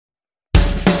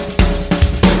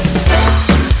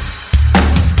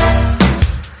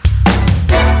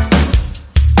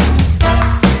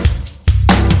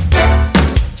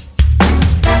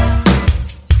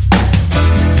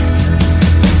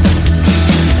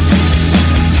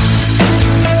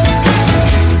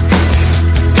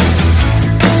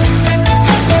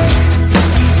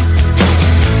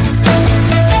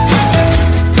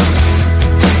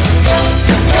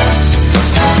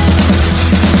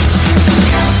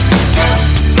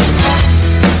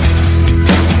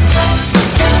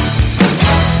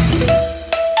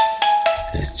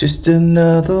Just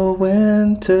another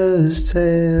winter's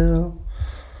tale.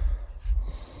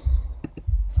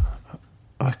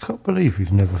 I can't believe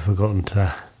we've never forgotten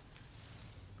to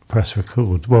press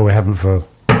record. Well, we haven't for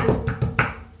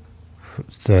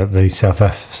the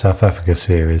South Africa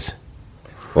series.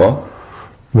 What?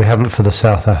 We haven't for the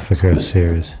South Africa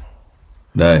series.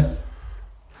 No.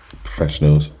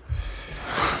 Professionals.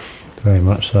 Very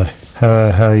much so.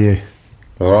 How are you?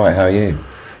 All right, how are you?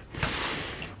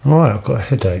 All right, I've got a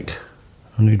headache.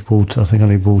 I need water. I think I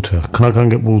need water. Can I go and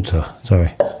get water?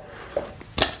 Sorry.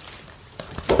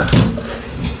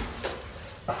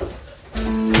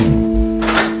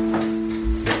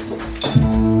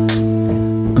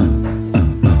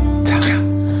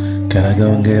 Can I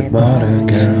go and get water,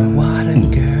 girl? Water,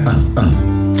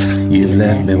 girl. You've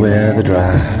left me with a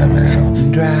dry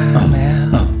mouth. Dry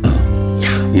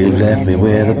mouth. You've left me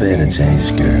with a bitter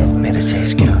taste, girl. Bitter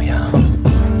taste, girl, yeah.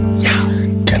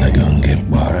 Can I go and get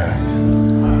water?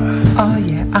 Oh,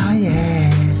 yeah, oh,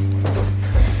 yeah.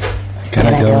 Can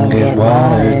I go and get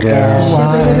water, girl?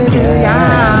 Water, girl,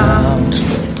 yeah.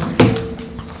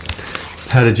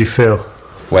 How did you feel?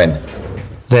 When?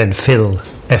 Then Phil,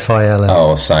 F-I-L-L.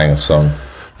 Oh, I sang a song.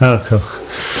 Oh, cool.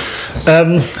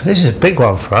 This is a big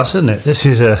one for us, isn't it? This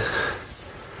is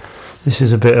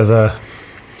a bit of a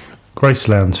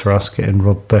Gracelands for us getting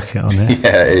Rob Beckett on here.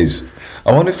 Yeah, it is.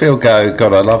 I wonder if he'll go,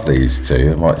 God, I love these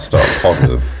two. I might start a pod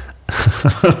with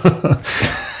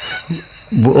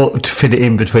them. Well, to fit it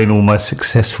in between all my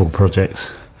successful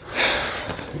projects.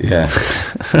 Yeah.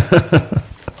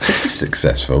 This is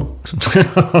successful.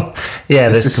 Yeah,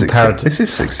 This there's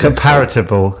is successful.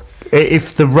 comparable.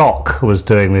 If The Rock was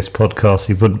doing this podcast,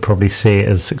 he wouldn't probably see it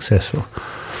as successful.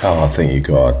 Oh, I think you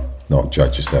got to not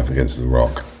judge yourself against The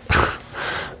Rock.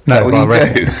 Is No, that what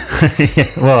but you I do? Yeah,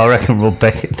 well, I reckon Rob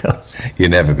Beckett does. You'll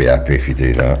never be happy if you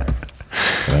do that.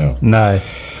 No. No,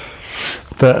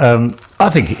 but I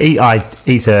think he's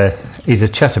a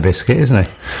chatterbiscuit, isn't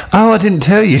he? Oh, I didn't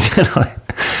tell you, did I?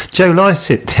 Joe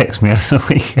Lycett texted me over the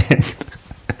weekend,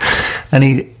 and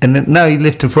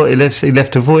he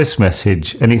left a voice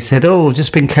message, and he said, "Oh, I've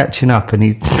just been catching up," and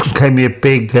he gave me a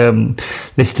big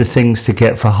list of things to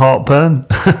get for heartburn.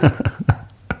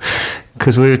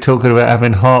 Because we were talking about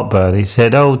having heartburn. He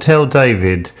said, "Oh, tell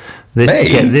David this, Me?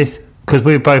 get this," because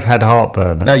we both had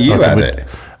heartburn. No, you had it.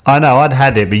 I know, I'd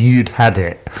had it, but you'd had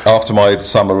it. After my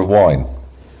summer of wine.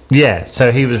 Yeah,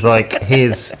 so he was like,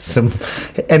 here's some...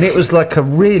 And it was like a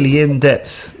really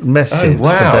in-depth message. Oh, wow.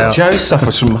 about Joe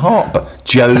suffers from heartburn.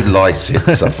 Joe Lycett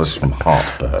suffers from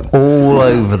heartburn. all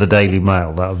over the Daily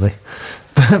Mail, that would be.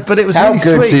 But it was How really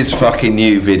good's sweet. his fucking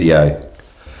new video?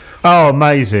 Oh,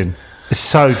 amazing. It's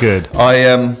so good.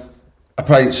 I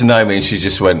played it to Naomi and she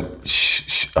just went,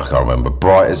 shh, I can't remember,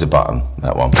 bright as a button,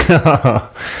 that one.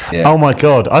 Yeah. Oh, my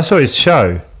God. I saw his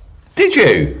show. Did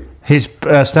you? His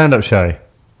stand-up show.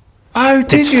 Oh,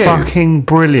 did It's you? fucking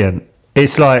brilliant.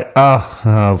 It's like,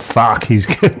 oh, fuck, he's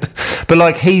good. But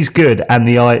like, he's good and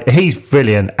he's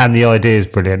brilliant and the idea is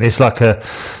brilliant. It's like a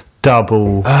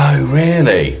double. Oh,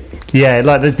 really? Yeah,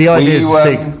 like the idea is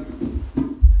sick.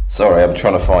 Sorry, I'm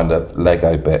trying to find a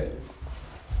Lego bit.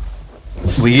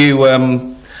 Were you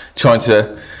trying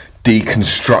to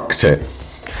deconstruct it?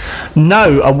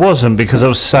 No, I wasn't because I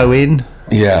was so in.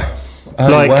 Yeah. Oh,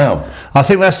 Like, wow. I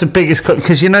think that's the biggest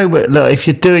because look, if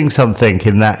you're doing something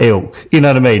in that ilk, you know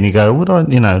what I mean. You go, and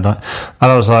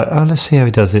I was like, oh, let's see how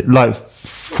he does it. Like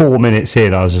 4 minutes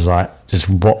in, I was just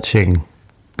watching,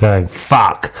 going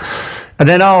fuck, and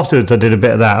then afterwards I did a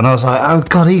bit of that, and I was like, oh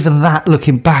god, even that.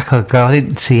 Looking back, I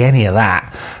didn't see any of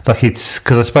that. Like it's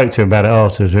because I spoke to him about it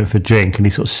afterwards, went for a drink, and he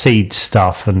sort of seed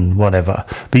stuff and whatever,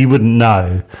 but you wouldn't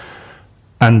know.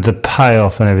 And the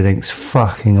payoff and everything's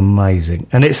fucking amazing,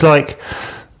 and it's like.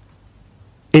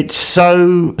 It's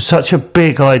such a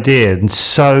big idea and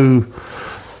so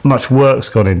much work's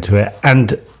gone into it,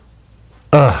 and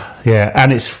yeah,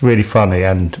 and it's really funny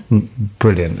and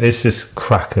brilliant. It's just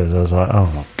crackers. I was like, oh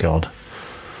my god.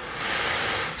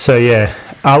 So yeah,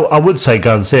 I would say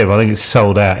go and see him. I think it's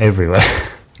sold out everywhere.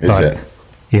 Is it?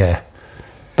 Yeah,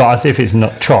 but if it's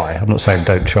not, try. I'm not saying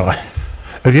don't try.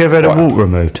 Have you ever had a wart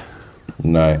removed?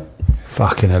 No.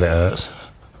 Fucking hell, it hurts.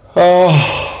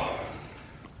 Oh.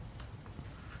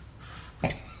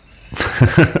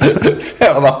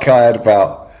 Felt like I had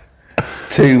about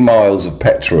 2 miles of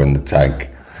petrol in the tank,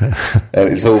 and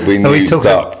it's all been used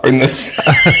up in the.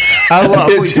 Oh, what? I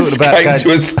thought you were it just talking about came to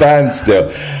a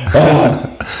standstill.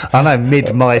 I know,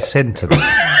 mid my sentence.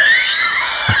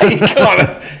 You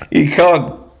can't.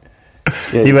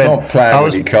 Yeah, you can't plan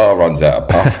when your car runs out of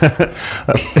puff.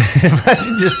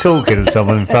 Imagine just talking to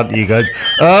someone in front of you going,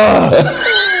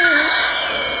 oh!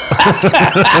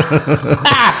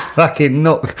 Fucking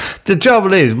knock. The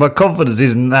trouble is, my confidence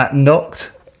isn't that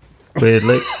knocked.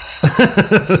 Weirdly.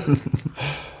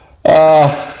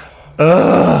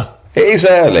 It is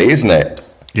early, isn't it?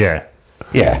 Yeah.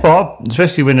 Yeah. Well,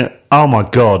 especially when oh my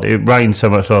god, it rained so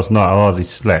much last night. I hardly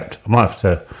slept. I might have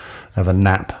to have a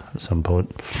nap at some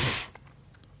point.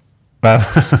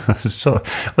 So,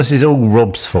 this is all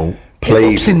Rob's fault.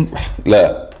 Please,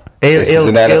 look. This is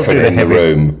an elephant in the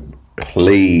room.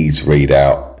 Please read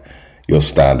out your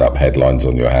stand-up headlines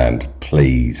on your hand.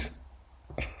 Please.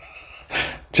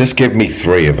 Just give me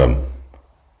 3 of them.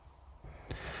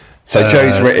 So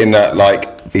Joe's written that,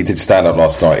 like, he did stand-up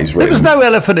last night. He's written... There was no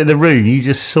elephant in the room. You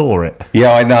just saw it.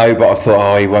 Yeah, I know, but I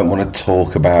thought, he won't want to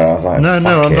talk about it. I was like, no,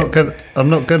 fuck I'm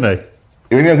not gonna.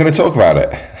 You're not going to talk about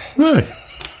it? No.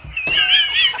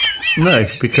 No,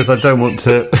 because I don't want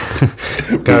to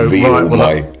go Reveal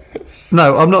right.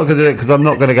 No, I'm not going to do it because I'm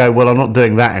not going to go. Well, I'm not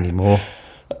doing that anymore.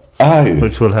 Oh,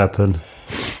 which will happen.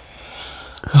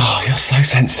 Oh, you're so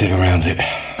sensitive around it.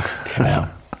 Come out.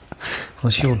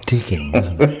 What's your digging,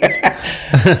 isn't it?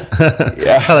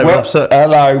 Yeah. Hello, Rob.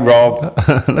 Hello, Rob.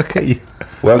 Look at you.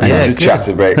 Welcome to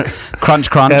Chatterbix. Crunch.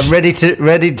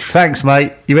 Ready. Thanks,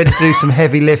 mate. You ready to do some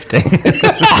heavy lifting?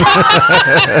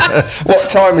 What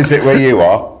time is it where you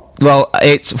are? Well,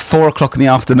 it's 4:00 in the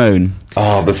afternoon.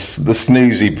 Oh, the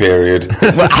snoozy period.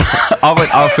 Well,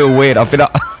 I feel weird. I've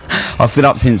been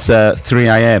up since 3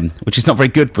 a.m, which is not very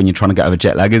good when you're trying to get over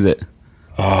jet lag, is it?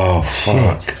 Oh,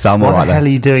 fuck. So I'm Why all right the hell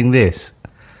then. are you doing this?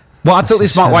 Well, I thought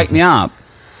this might wake me up.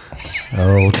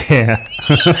 Oh dear!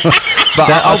 But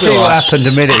I'll tell you what happened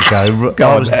a minute ago.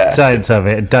 I was saying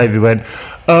something, and David went,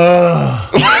 "Oh."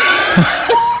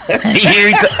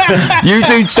 You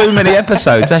do too many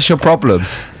episodes. That's your problem.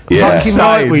 Yeah. Fucking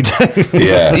right, we do.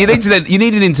 Yeah. You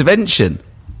need an intervention.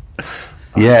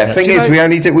 Yeah. The thing is,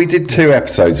 we did 2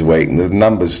 episodes a week, and the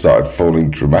numbers started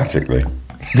falling dramatically.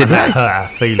 Did they?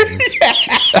 Feelings.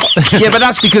 Yeah, but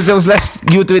that's because there was less.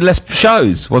 You were doing less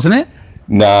shows, wasn't it?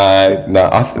 No,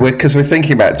 because we're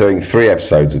thinking about doing 3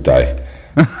 episodes a day.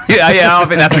 Yeah, I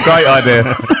think that's a great idea.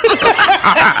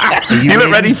 You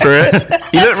look ready for it.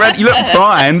 You look ready. You look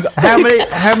primed.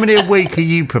 How many a week are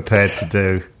you prepared to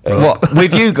do? What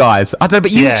with you guys? I don't know, but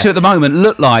you two at the moment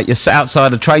look like you're sat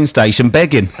outside a train station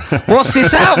begging. What's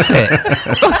this outfit?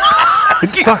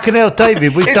 Fucking hell,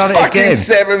 David, we've done it again. It's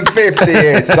fucking 7:50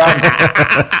 here, son.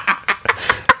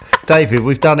 David,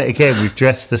 we've done it again. We've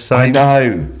dressed the same. I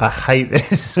know. I hate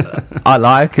this. I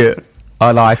like it.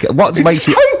 What makes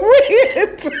so you?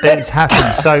 weird. It's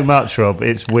happened so much, Rob.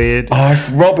 It's weird. Oh,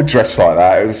 if Rob had dressed like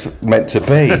that, it was meant to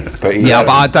be. But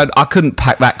I couldn't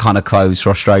pack that kind of clothes for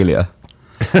Australia.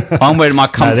 I'm wearing my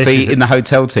comfy in the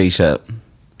hotel t-shirt.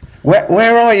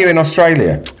 Where are you in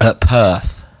Australia? At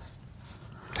Perth.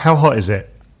 How hot is it?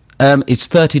 It's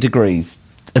 30 degrees.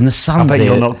 And the sun's I bet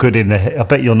here. you're not good in the heat. I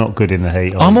bet you're not good in the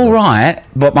heat. I'm all right,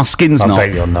 but my skin's not. I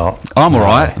bet you're not. I'm all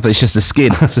right, but it's just the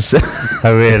skin.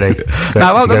 Oh, really?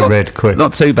 No, go red quick.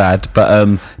 Not too bad, but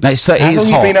no, it's How it long is have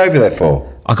you hot. been over there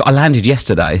for? I landed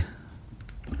yesterday,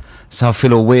 so I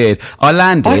feel all weird. I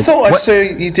landed. I thought I saw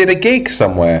you did a gig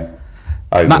somewhere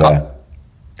over there.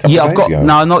 Yeah, I've got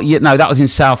not yet. No, that was in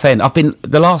Southend. I've been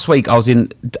the last week. I was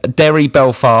in Derry,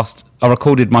 Belfast. I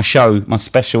recorded my show, my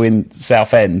special in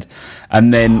Southend,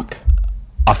 and then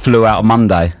I flew out on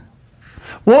Monday.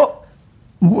 What?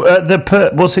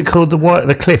 What's it called?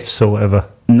 The Cliffs or whatever?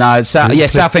 No,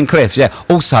 Southend Cliffs. Yeah.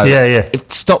 Also,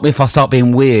 stop me if I start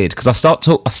being weird because I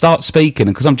start speaking,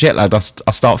 and because I'm jet lagged, I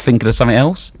start thinking of something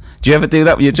else. Do you ever do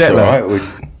that with your jet lag? Right.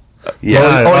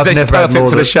 Yeah, or is this perfect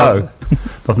for the show?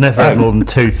 I've never had more than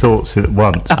 2 thoughts at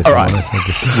once. If All I'm right.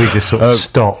 honest. We just sort of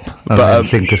stop and then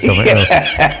think of something else.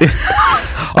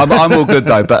 I'm all good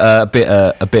though, but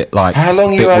a bit like. How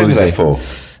long are you over there for?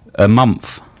 A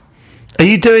month. Are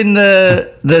you doing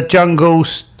the jungle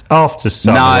after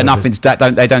stuff? No, nothing's that.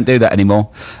 They don't do that anymore.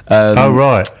 Oh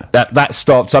right. That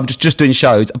stopped. So I'm just doing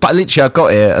shows. But literally, I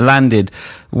got here, I landed,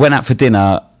 went out for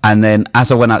dinner, and then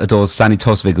as I went out the doors, Sandy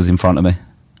Tosvig was in front of me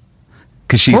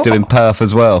because she's doing Perth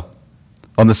as well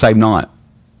on the same night.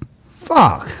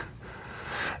 Fuck.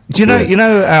 Do you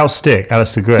know Al Stick,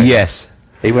 Alistair Gray? Yes,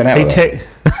 he went out. He's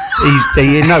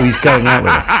going out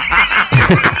with her.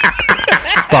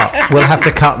 But we'll have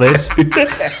to cut this. Why do you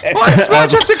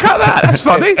have to cut that? That's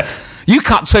funny. You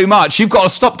cut too much. You've got to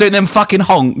stop doing them fucking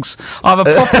honks. Either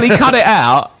properly cut it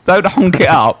out, don't honk it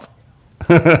up.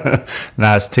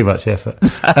 No, it's too much effort.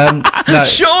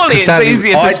 Surely it's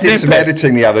easier to I snip did some it.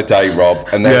 editing the other day, Rob,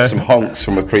 and there were some honks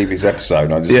from a previous episode,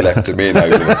 and I just left them in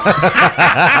over them.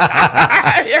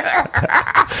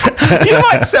 You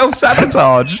might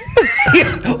self-sabotage.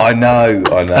 I know.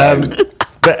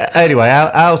 But anyway,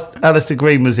 Alistair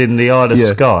Green was in the Isle of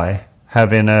Skye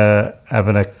having a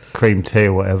cream tea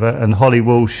or whatever, and Holly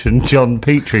Walsh and John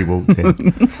Petrie walked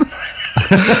in.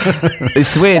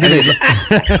 It's weird, isn't it?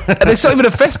 And it's not even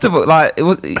a festival. Like,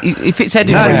 if it's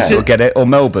Edinburgh, you'll get it, or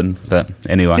Melbourne. But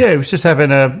anyway, yeah, he was just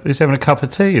having a cup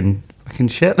of tea in fucking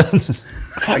Shetland.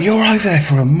 You're over there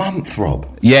for a month, Rob.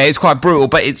 Yeah, it's quite brutal,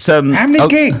 but it's how many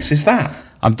gigs is that?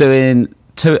 I'm doing.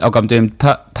 I'm doing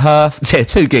Perth. Yeah,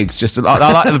 2 gigs. Just I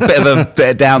like a bit of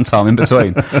downtime in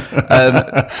between.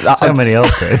 How many else?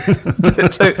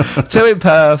 two in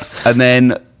Perth, and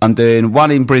then I'm doing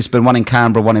 1 in Brisbane, 1 in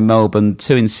Canberra, 1 in Melbourne,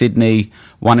 2 in Sydney,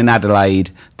 1 in Adelaide.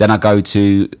 Then I go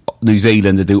to New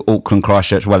Zealand to do Auckland,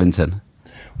 Christchurch, Wellington.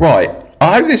 Right.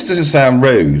 I hope this doesn't sound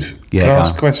rude. Yeah, Can I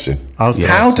ask a question? Yeah,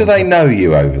 how do they know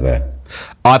you over there?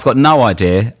 I've got no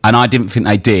idea, and I didn't think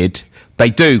they did. They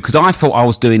do, because I thought I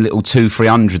was doing little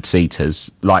 200-300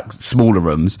 seaters, like smaller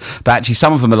rooms. But actually,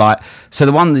 some of them are like. So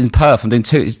the one in Perth, I'm doing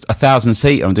 1,000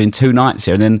 seater. I'm doing 2 nights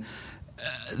here, and then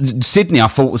Sydney, I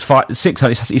thought was 600.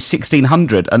 It's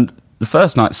 1,600, and the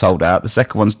first night sold out. The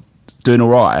second one's doing all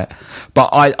right.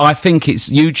 But I think it's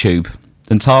YouTube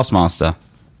and Taskmaster.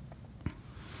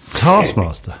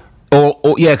 Taskmaster. Or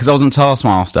yeah, because I was on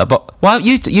Taskmaster. But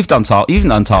you've done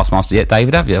Taskmaster yet,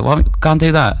 David? Have you? Why don't you go and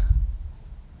do that?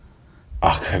 Oh,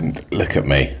 I couldn't look at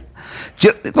me.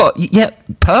 Yeah,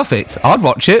 perfect. I'd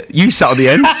watch it. You sat on the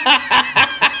end.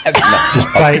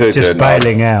 Just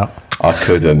bailing out. I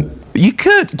couldn't. You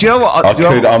could. Do you know what? I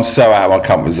could. I'm so out of my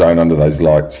comfort zone under those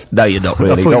lights. No, you're not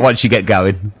really. Not once you get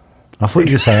going. I thought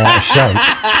you were saying out of shape.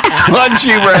 Once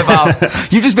you rev up.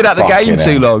 You've just been out the game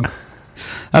too long.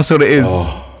 That's what it is.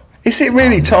 Oh. Is it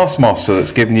really Taskmaster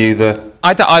that's giving you the...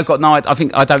 I've got no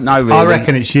idea. I don't know really. I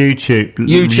reckon it's YouTube.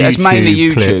 It's mainly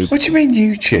YouTube. Clips. What do you mean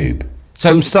YouTube?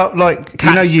 So stuff like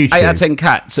cats, YouTube. 8 out of 10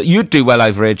 cats. So you'd do well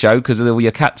over here, Joe, because of all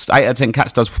your cats. 8 out of 10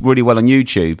 cats does really well on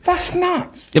YouTube. That's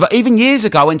nuts. Yeah, but even years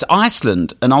ago, I went to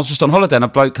Iceland and I was just on holiday, and a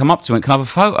bloke come up to me and, "Can I have a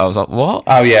photo?" I was like, "What?"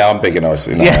 Oh yeah, I'm big in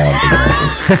Iceland. No, yeah. I'm big in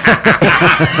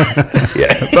Iceland.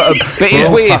 Yeah, but it's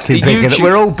weird.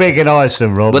 We're all big in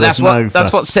Iceland, Rob. Well, that's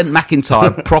what sent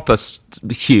McIntyre proper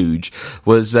huge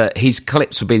was that his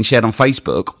clips were being shared on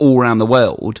Facebook all around the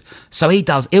world. So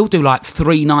he'll do like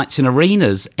 3 nights in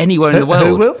arenas anywhere in the world.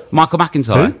 Who will? Michael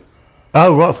McIntyre. Who?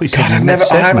 Oh right, I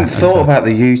haven't thought about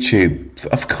the YouTube.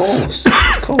 Of course.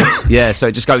 Yeah, so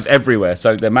it just goes everywhere.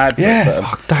 So they're mad. Yeah,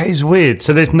 Fuck, that is weird.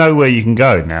 So there's nowhere you can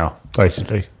go now,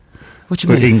 basically. What do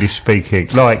you mean? English speaking,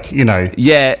 like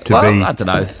Yeah, I don't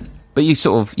know, but you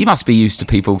must be used to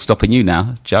people stopping you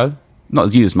now, Joe.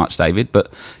 Not you as much, David,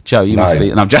 but Joe, you must be.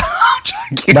 And I'm joking.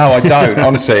 No, I don't.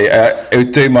 Honestly, it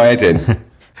would do my head in.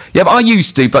 Yeah, but I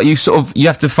used to. But you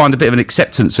have to find a bit of an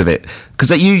acceptance with it, because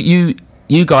you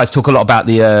guys talk a lot about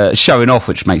the showing off,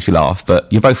 which makes me laugh. But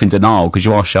you're both in denial because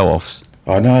you are show-offs.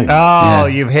 I know. Oh, yeah.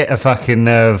 You've hit a fucking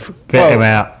nerve. Get him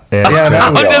out. Yeah,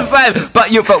 I'm just saying.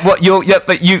 But you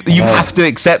have to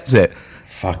accept it.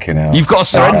 Fucking hell. You've got to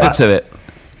surrender to it.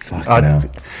 Fucking hell.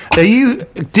 Do you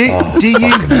surrender?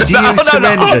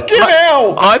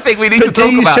 I think we need to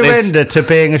talk about this. Do you surrender to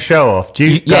being a show-off? Do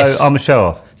you go, I'm a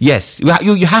show-off? Yes,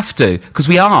 you have to, because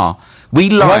we are.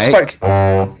 I spoke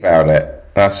about it.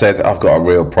 And I said, I've got a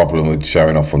real problem with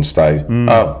showing off on stage.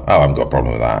 Oh, I haven't got a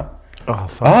problem with that. Oh,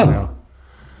 fuck no.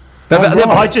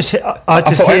 Right. I just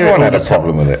thought everyone had a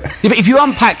problem with it. Yeah, but if you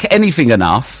unpack anything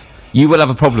enough, you will have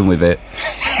a problem with it.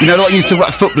 You know, like you used to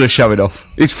about footballers showing off.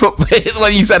 It's football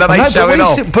when you said, "Are they showing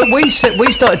off?" But we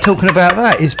started talking about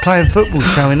that. Is playing football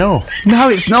showing off? No,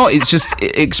 it's not. It's just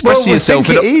expressing yourself.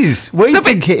 It is. We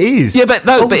think it is. Yeah, but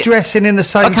all dressing in the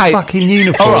same fucking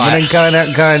uniform and then going out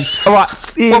and going. All right.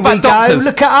 What about doctors?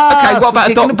 Look at us. Okay. What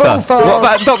about a doctor? What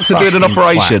about a doctor doing an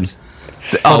operation?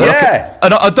 Yeah.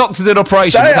 A doctor did an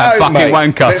operation with that fucking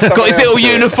wanker. Got his little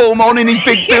uniform on in his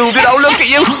big building. Oh, look at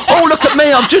you. Oh, look at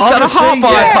me. I've just done a heart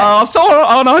bypass.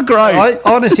 Oh, no, great. I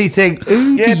honestly think,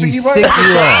 who do you think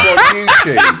you are?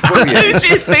 Who do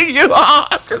you think you are?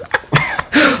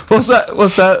 What's that?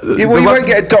 Yeah, well, you won't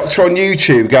get a doctor on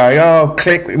YouTube going, "Oh,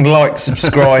 click and like,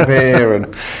 subscribe here." And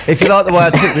if you like the way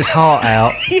I took this heart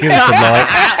out, give us a like.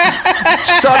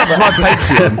 Sign up to my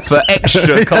Patreon for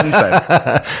extra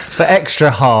content. For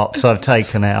extra hearts I've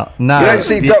taken out. No, you don't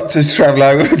see doctors travel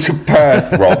over to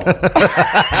Perth, Rob,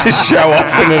 to show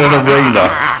off in an arena.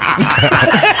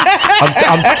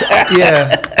 I'm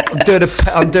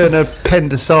doing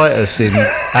appendicitis in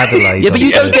Adelaide. Yeah, but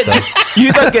you don't get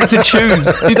to choose.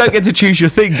 You don't get to choose your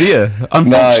thing, do you?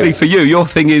 Unfortunately for you, your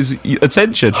thing is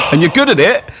attention, and you're good at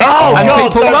it. Oh, and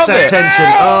God, people love it. attention.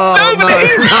 Oh, No, but it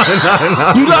is.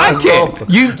 no, You like it.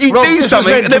 You Rob, do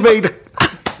something.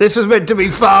 This was meant to be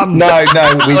fun. No,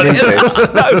 we did this.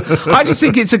 No, I just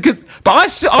think it's a good. But I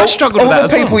struggle with that. All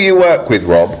the people you work with,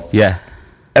 Rob, Yeah.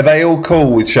 are they all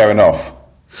cool with showing off?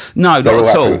 No, not They're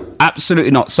at all all. happy.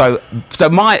 Absolutely not. So this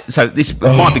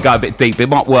might be going a bit deep, but it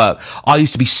might work. I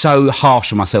used to be so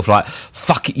harsh on myself, like,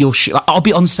 fuck it, you're shit. Like, I'll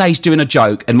be on stage doing a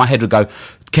joke, and my head would go,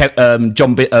 Kevin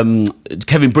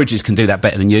Bridges can do that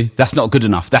better than you. That's not good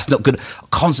enough. That's not good.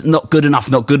 Constant, not good enough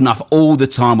all the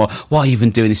time. Or why are you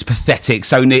even doing this? Pathetic,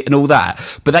 so neat, and all that.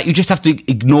 But that you just have to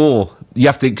ignore. You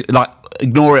have to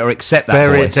ignore it or accept that.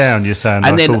 Bury voice. it down. You're saying,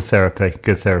 and then full therapy,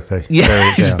 good therapy.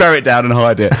 Yeah, just bury it down and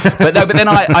hide it. But no, but then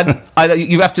I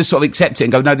you have to sort of accept it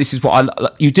and go, no, this is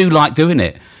what you do like doing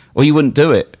it, or you wouldn't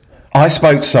do it. I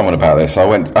spoke to someone about this. I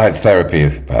had therapy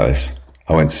about this.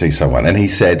 I went to see someone, and he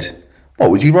said,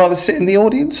 "What, would you rather sit in the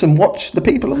audience and watch the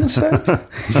people on the stage?"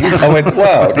 I went,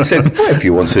 "Well," he said, "well, if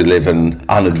you want to live an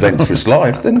unadventurous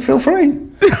life, then feel free."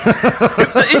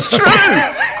 It's true.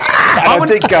 And I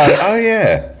did go, "Oh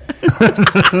yeah."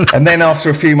 And then after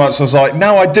a few months, I was like,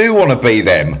 "No, I do want to be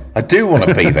them. I do want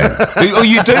to be them." Oh,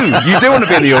 you do want to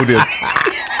be in the audience.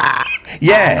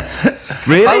 Yeah.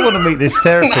 Really? I want to meet this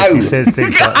therapist who says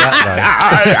things like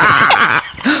that,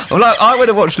 though. Well, I went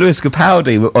to watch Lewis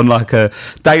Capaldi on like a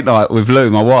date night with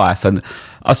Lou, my wife, and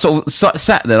I sort of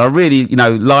sat there. I really,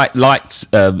 liked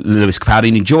Lewis Capaldi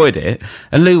and enjoyed it.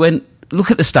 And Lou went, "Look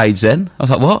at the stage then." I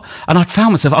was like, "What?" And I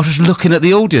found myself, I was just looking at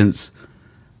the audience.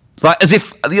 Like, as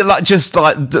if, just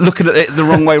looking at it the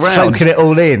wrong way round. Soaking it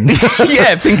all in.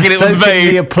 Yeah, thinking it was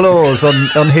me. The applause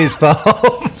on his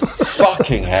behalf.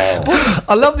 Fucking hell.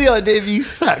 I love the idea of you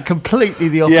sat completely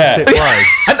the opposite way.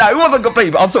 No, it wasn't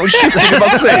complete, but I was sort of shifting in my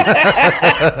seat.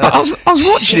 But I was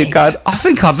watching it going, I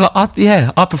think I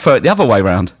prefer it the other way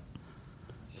round.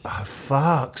 Oh,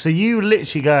 fuck. So you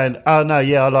literally going, oh, no,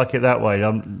 yeah, I like it that way.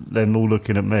 Them all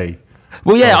looking at me.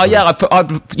 Well, I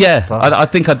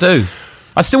think I do.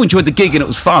 I still enjoyed the gig and it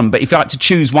was fun, but if I had to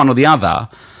choose one or the other,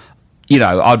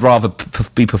 I'd rather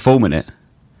be performing it.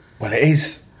 Well, it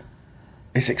is.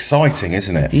 It's exciting,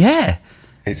 isn't it? Yeah.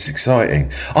 It's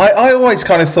exciting. I always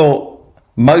kind of thought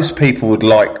most people would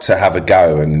like to have a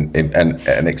go and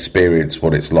experience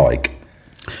what it's like.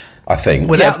 I think.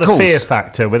 Without the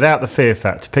fear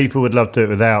factor, people would love to do it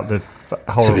without the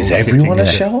horrible. So is everyone a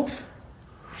show off?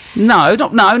 No,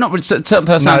 not really. Certain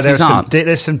personalities aren't.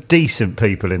 There's some decent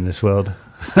people in this world.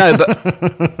 No, but but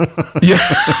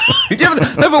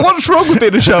what's wrong with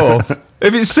being a show off?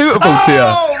 If it's suitable to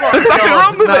you, there's nothing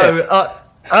wrong with it.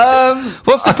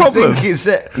 What's the problem?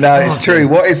 It's true.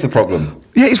 What is the problem?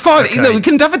 Yeah, it's fine. Okay. We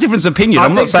can have a different opinion.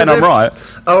 I'm not saying I'm right.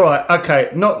 All right.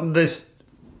 Okay. Not this.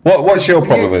 What's your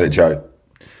problem with it, Joe?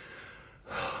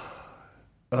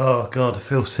 Oh God, I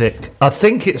feel sick. I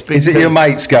think it's because... Is it your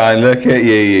mates going, "Look at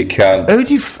you cunt"? Who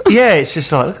do you? Yeah, it's just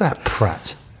like, look at that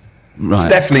prat. Right. It's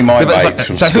definitely my mates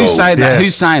from so school. who's saying that? Yeah.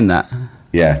 Who's saying that?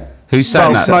 Yeah. Who's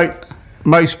saying that? So,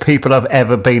 most people I've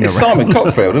ever been It's around. Simon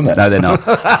Cockfield, isn't it? No, they're not.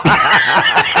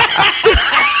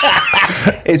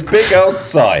 It's big old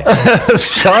Si.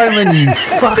 Simon, you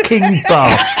fucking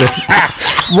bastard!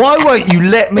 Why won't you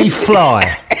let me fly?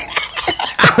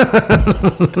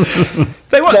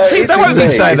 They won't be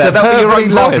saying that. That'll be your own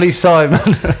lovely voice. Simon.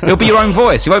 It'll be your own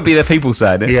voice. It won't be the people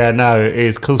saying it. Yeah, no, it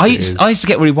is. Of course I it is. used to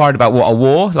get really worried about what I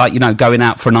wore, like, going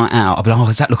out for a night out. I'd be like,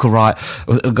 does that look all right?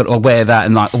 I've got to wear that,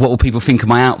 and like, what will people think of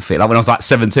my outfit? Like when I was like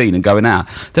 17 and going out.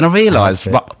 Then I realised,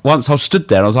 once I stood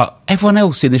there, I was like, everyone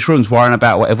else in this room's worrying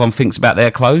about what everyone thinks about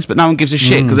their clothes, but no one gives a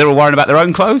shit because they're all worrying about their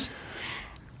own clothes.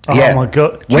 Oh my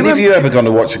God. When have you ever gone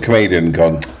to watch a comedian and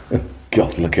gone, "Oh,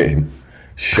 God, look at him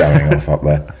showing off up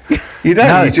there"? You don't.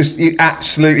 No. You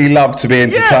absolutely love to be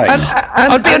entertained.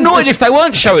 I'd be annoyed if they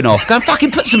weren't showing off. Go fucking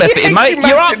put some effort in, mate.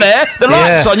 You're up there. The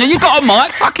light's on you. You got a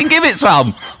mic. Fucking give it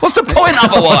some. What's the point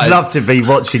otherwise? I'd love to be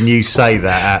watching you say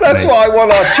that. That's what I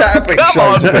want our Chatterpick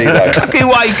show to be, though. Fucking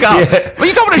wake up. Yeah. Well,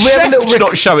 you don't want a chef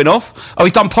not showing off. Oh,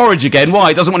 he's done porridge again. Why?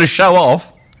 He doesn't want to show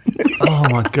off. Oh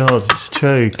my God, it's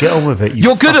true. Get on with it.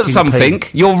 You're good at something. Pig.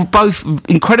 You're both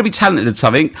incredibly talented at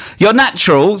something. You're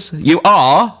naturals. You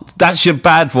are. That's your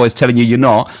bad voice telling you you're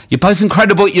not. You're both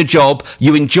incredible at your job.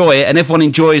 You enjoy it, and everyone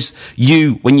enjoys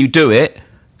you when you do it.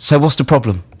 So what's the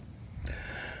problem?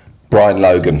 Brian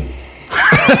Logan.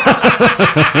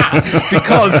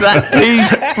 Because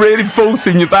he's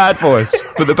reinforcing your bad voice,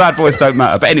 but the bad voice don't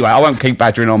matter. But anyway, I won't keep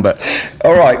badgering on. But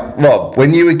all right, Rob,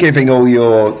 when you were giving all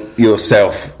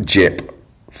yourself jip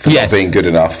for not being good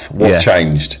enough, what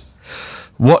changed?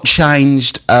 What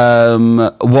changed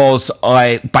was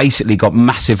I basically got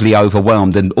massively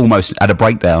overwhelmed and almost had a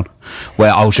breakdown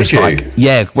where I was just like,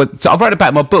 so I wrote about it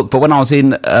in my book, but when I was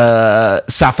in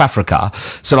South Africa,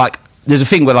 so like, there's a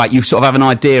thing where like you sort of have an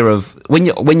idea of when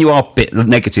you are a bit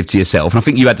negative to yourself, and I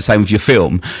think you had the same with your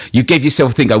film. You give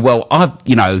yourself a thing, go, well,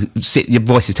 your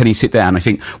voice is telling you sit down. I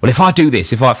think, well, if I do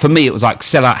this, for me it was like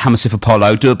sell out Hammersmith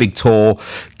Apollo, do a big tour,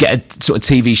 get a sort of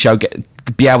TV show,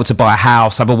 be able to buy a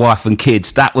house, have a wife and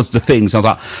kids. That was the thing. So I was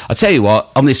like, I tell you what,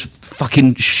 I'm this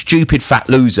fucking stupid fat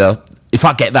loser. If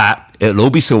I get that, it'll all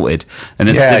be sorted. And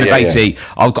then basically,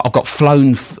 I got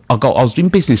flown. I was in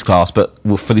business class, but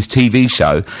for this TV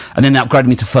show, and then they upgraded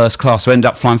me to first class. So I ended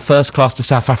up flying first class to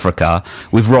South Africa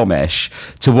with Ramesh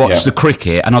to watch the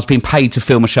cricket, and I was being paid to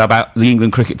film a show about the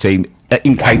England cricket team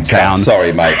in Cape Town.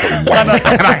 Sorry, mate.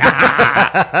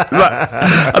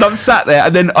 And I'm sat there,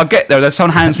 and then I get there, and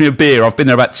someone hands me a beer. I've been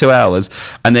there about 2 hours,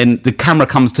 and then the camera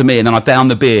comes to me, and then I down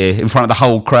the beer in front of the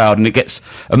whole crowd, and it gets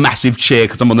a massive cheer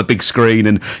because I'm on the big screen,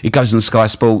 and it goes on Sky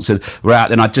Sports, and we're out.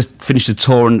 Then I just finished the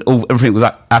tour, and everything was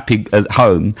like happy at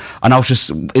home, and I was just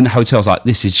in the hotel. I was like,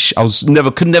 "This is."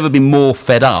 Could never be more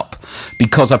fed up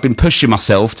because I've been pushing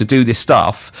myself to do this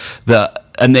stuff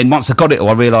and then once I got it all,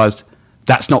 I realised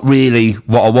that's not really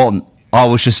what I want. I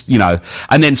was just, and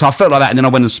then so I felt like that, and then I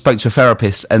went and spoke to a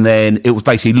therapist, and then it was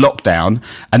basically lockdown,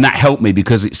 and that helped me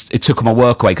because it took my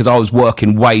work away because I was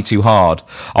working way too hard.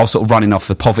 I was sort of running off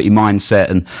the poverty mindset,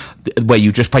 and where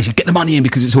you just basically get the money in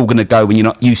because it's all going to go when you're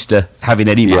not used to having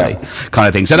any money, kind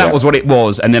of thing. So that was what it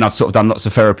was, and then I've sort of done lots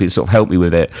of therapy to sort of help me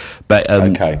with it. But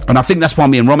and I think that's why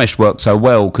me and Ramesh worked so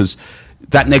well, because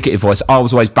that negative voice, I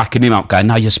was always backing him up, going,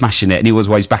 "No, you're smashing it," and he was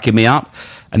always backing me up.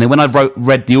 And then when I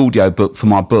read the audio book for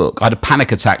my book, I had a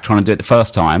panic attack trying to do it the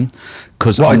first time.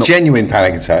 A genuine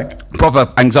panic attack?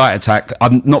 Proper anxiety attack.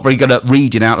 I'm not very good at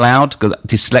reading out loud because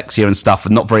dyslexia and stuff,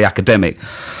 and not very academic.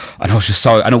 And I was just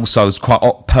and also it was quite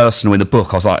personal in the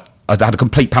book. I was like, I had a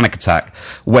complete panic attack,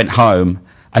 went home,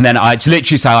 and then I had to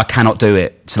literally say I cannot do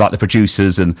it to like the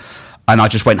producers, and I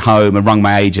just went home and rung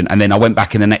my agent, and then I went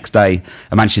back in the next day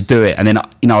and managed to do it. And then,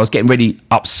 I was getting really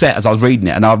upset as I was reading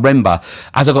it. And I remember,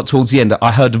 as I got towards the end, I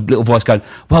heard a little voice going,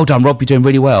 "Well done, Rob, you're doing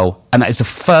really well." And that is the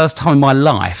first time in my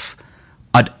life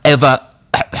I'd ever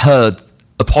heard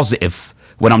a positive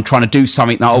when I'm trying to do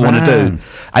something that I want to do.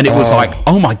 And it was like,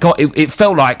 oh my God, it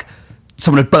felt like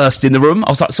someone had burst in the room.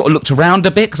 I was like, sort of looked around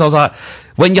a bit, because I was like,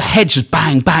 when your head just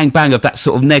bang, bang, bang of that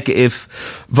sort of negative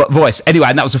voice. Anyway,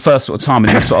 and that was the first sort of time,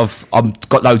 and then I've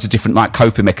got loads of different like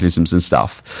coping mechanisms and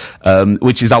stuff,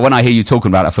 which is like when I hear you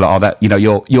talking about it, I feel like,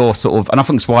 you're sort of, and I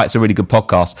think that's why it's a really good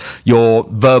podcast. You're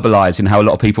verbalising how a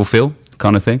lot of people feel,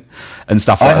 kind of thing, and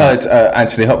stuff like that. I heard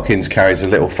Anthony Hopkins carries a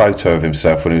little photo of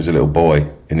himself when he was a little boy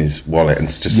in his wallet, and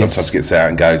just sometimes gets out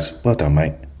and goes, "Well done,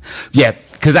 mate." Yeah,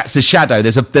 because that's the shadow.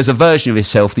 There's a version of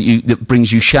yourself that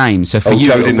brings you shame. So for you,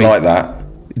 Joe didn't like that,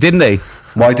 didn't he?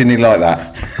 Why didn't he like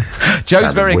that?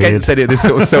 Joe's very against it. This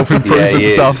sort of self-improvement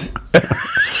stuff.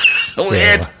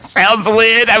 Weird. Sounds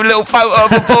weird. Have a little photo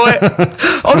of a boy.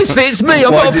 Honestly, it's me.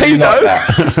 I'm not a pedo. Like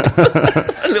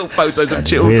little photos of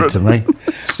children. Weird to me.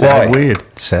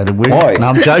 Sounded weird. Why? No,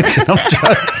 I'm joking.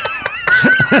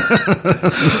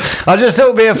 I just thought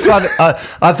it'd be a fun.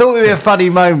 I thought it'd be a funny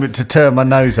moment to turn my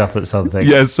nose up at something.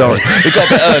 Yeah, sorry. It got a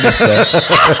bit earnest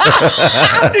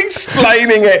there.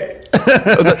 Explaining it.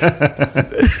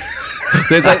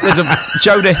 There's a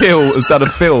Jonah Hill has done a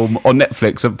film on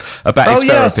Netflix about his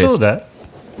therapist. I saw that.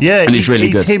 Yeah, and it's really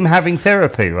good. It's him having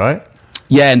therapy, right?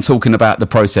 Yeah, and talking about the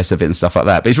process of it and stuff like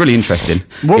that. But it's really interesting.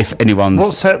 If anyone's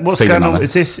what's going on?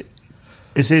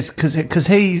 Is this because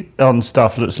he on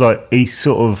stuff looks like he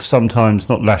sort of sometimes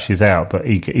not lashes out, but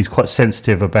he's quite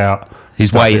sensitive about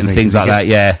his weight and things like that.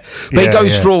 Yeah, but he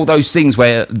goes through all those things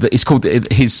where it's called,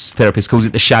 his therapist calls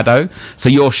it the shadow. So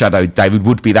your shadow, David,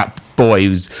 would be that boy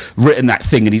who's written that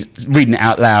thing and he's reading it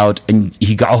out loud, and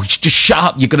you go, "Oh, just shut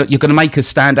up! You're gonna make us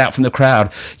stand out from the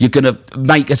crowd. You're gonna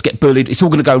make us get bullied. It's all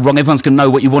gonna go wrong. Everyone's gonna know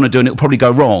what you want to do, and it'll probably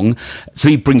go wrong." So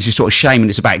he brings you sort of shame, and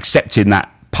it's about accepting that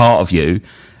part of you.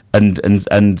 And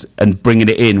bringing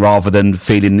it in rather than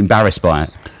feeling embarrassed by it.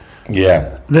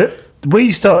 Yeah,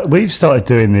 we've started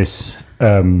doing this.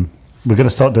 We're going to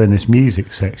start doing this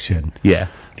music section. Yeah,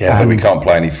 but we can't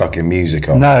play any fucking music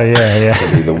on. No, yeah.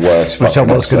 It'll be the worst fucking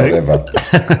episode ever.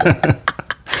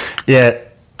 Yeah.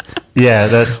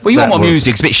 Well, you want more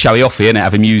music? It's a bit showy off, isn't it?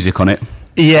 Having music on it.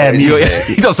 Yeah,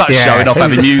 he does that showing off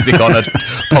having music on a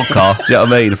podcast. You know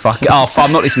what I mean?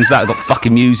 I'm not listening to that. I've got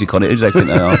fucking music on it. Who do they think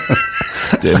they are?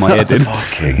 Doing my head in.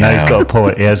 No, he's got a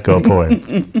point. He has got a point.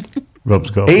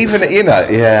 Rob's got a point. Even,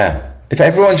 if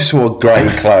everyone just wore grey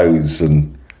clothes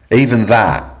and even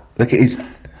that, look at his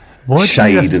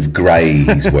shade of grey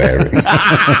he's wearing.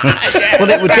 Well,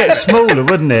 it would get smaller,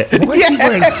 wouldn't it? Why is he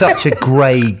wearing such a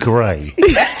grey?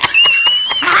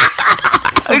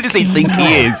 Who does he think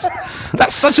he is?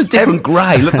 That's such a different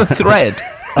grey. Look at the thread.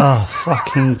 Oh,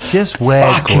 fucking just wear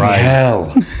fucking grey.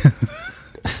 Hell.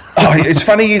 It's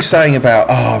funny you saying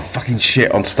about fucking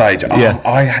shit on stage.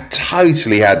 I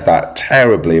totally had that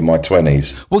terribly in my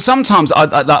 20s. Well, sometimes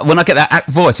when I get that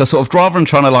voice, I sort of, rather than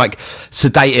trying to like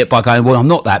sedate it by going, well, I'm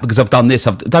not that because I've done this.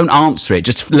 Don't answer it.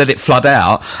 Just let it flood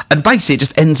out. And basically, it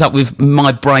just ends up with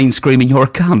my brain screaming, "You're a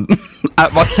cunt,"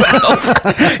 at myself.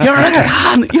 "You're a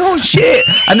cunt. You're shit."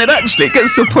 And then actually, it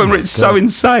gets to a point where it's so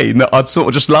insane that I'd sort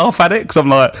of just laugh at it because I'm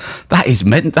like,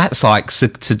 that's like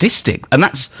sadistic, and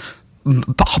that's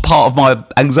part of my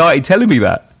anxiety telling me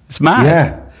that. It's mad.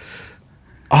 Yeah.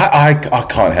 I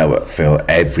can't help but feel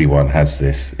everyone has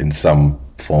this in some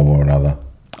form or another.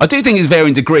 I do think it's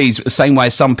varying degrees, the same way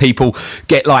as some people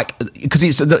get like, because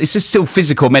it's just still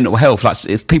physical mental health. Like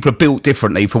if people are built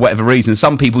differently for whatever reason.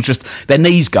 Some people just, their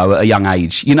knees go at a young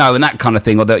age, and that kind of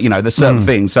thing, or there's certain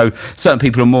things. So certain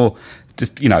people are more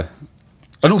just,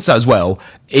 and also as well,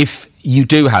 if you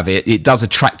do have it, it does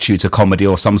attract you to comedy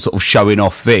or some sort of showing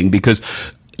off thing because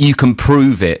you can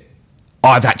prove it.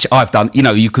 I've done,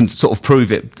 you can sort of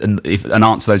prove it and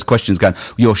answer those questions going,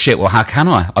 "You're shit." Well, how can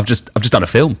I? I've just done a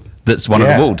film that's won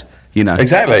an award,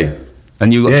 Exactly.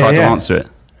 And you try to answer it.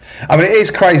 I mean, it is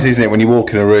crazy, isn't it, when you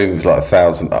walk in a room with like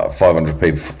 500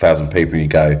 people, 1,000 people, and you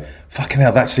go, "Fucking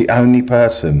hell, that's the only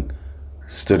person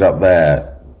stood up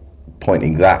there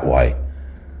pointing that way.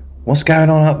 What's going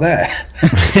on up there?"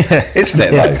 Isn't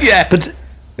it, though? Yeah. But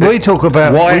we talk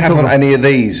about... Why haven't any of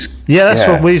these... Yeah, that's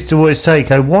what we used to always say.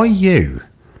 Go, why you?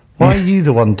 Why are you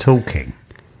the one talking?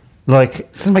 Like,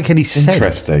 it doesn't make any sense.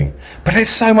 Interesting. But it's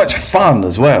so much fun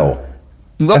as well.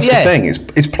 That's the thing.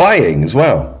 It's playing as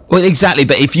well. Well, exactly.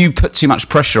 But if you put too much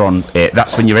pressure on it,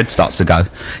 that's when your head starts to go.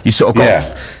 You sort of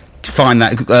got to find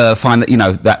that,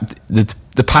 that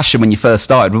the passion when you first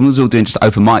started, when we was all doing just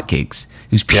open mic gigs,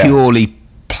 it was purely...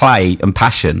 play and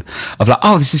passion of like,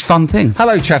 oh, this is a fun thing.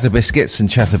 Hello, Chatter Biscuits and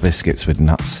Chatter Biscuits with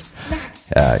nuts,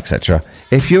 etc.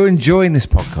 If you're enjoying this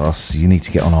podcast, you need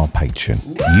to get on our Patreon.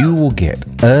 You will get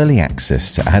early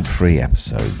access to ad-free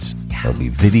episodes. There'll be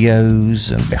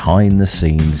videos and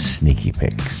behind-the-scenes sneaky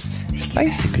pics. It's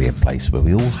basically a place where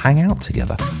we all hang out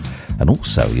together. And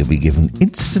also, you'll be given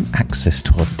instant access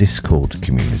to our Discord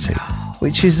community,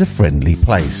 which is a friendly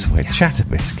place where Chatter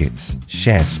Biscuits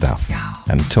share stuff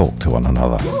and talk to one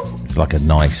another. It's like a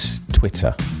nice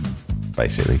Twitter,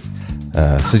 basically.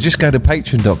 So just go to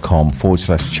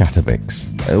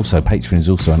patreon.com/chatterbix. Also, Patreon is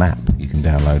also an app you can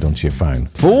download onto your phone.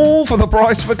 All for the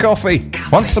price for coffee.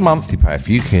 Once a month, you pay a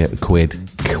few quid,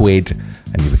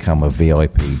 and you become a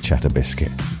VIP Chatter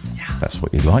Biscuit. That's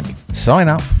what you like. Sign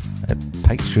up at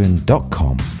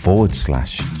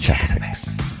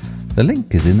patreon.com/chatterbix. The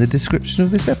link is in the description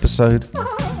of this episode.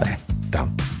 There,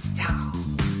 done.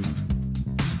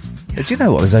 Do you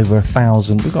know what? There's over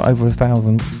 1,000. We've got over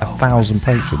 1,000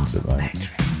 patrons at the moment.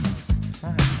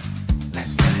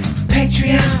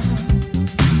 Patreon,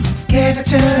 give it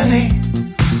to me.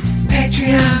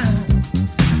 Patreon,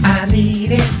 I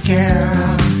need it,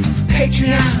 girl.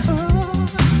 Patreon,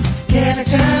 give it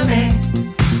to me.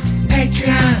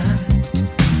 Patreon,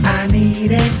 I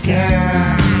need it,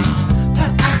 girl.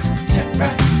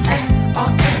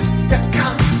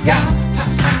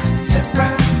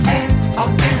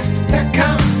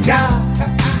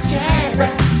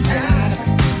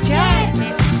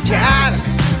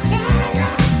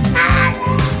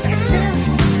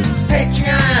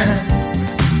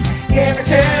 Give it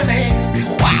to me.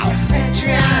 Wow.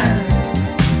 Patreon,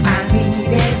 I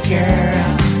need it,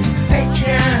 girl.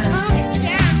 Patreon,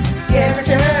 give it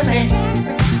to me.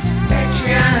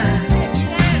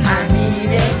 Patreon, I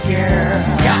need it, girl.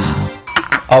 Yeah.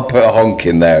 I'll put a honk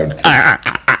in there and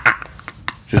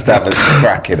just have us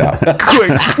cracking up.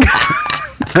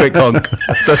 Quick honk.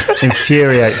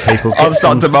 Infuriate people. I'll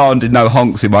start demanding no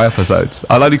honks in my episodes.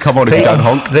 I'll only come on if you don't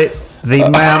honk. The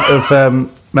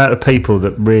amount of people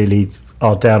that really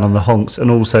are down on the honks,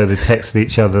 and also the texting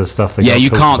each other stuff.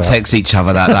 You can't text each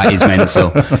other. That is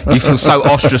mental. You feel so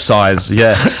ostracised.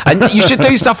 Yeah, and you should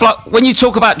do stuff like when you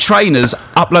talk about trainers,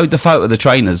 upload the photo of the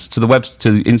trainers to the web,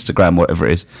 to Instagram, whatever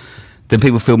it is. Then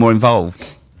people feel more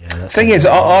involved. Thing is,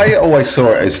 I always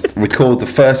saw it as record the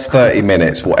first 30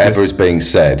 minutes, whatever is being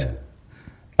said,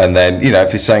 and then,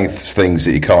 if you're saying things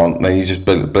that you can't, then you just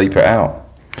bleep it out.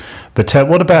 But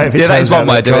what about if it turns out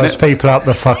that drives people up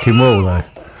the fucking wall, though?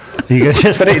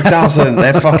 But it doesn't.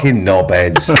 They're fucking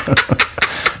knobheads.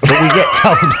 But we get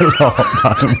told a lot,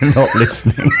 but we're not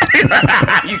listening.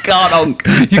 You can't honk.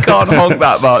 You can't honk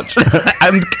that much.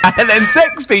 And then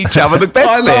text each other the best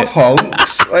I love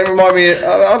honks. They remind me.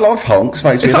 I love honks.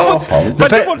 Makes me laugh. Honks.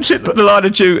 But you watch it, The Line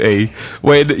of Duty,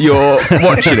 when you're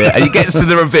watching it and it gets to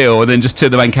the reveal, and then just two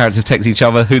of the main characters text each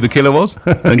other who the killer was,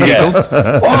 and giggle,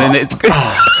 and then it's good.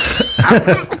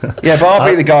 Yeah, but I'll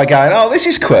be the guy going, "Oh, this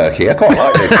is quirky. I quite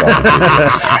like this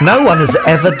one." No one has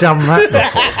ever done that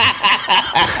before.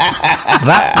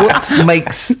 That what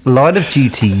makes Line of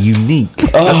Duty unique.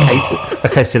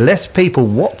 Okay, so less people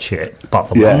watch it, but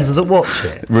the ones that watch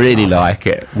it really like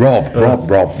it. Rob.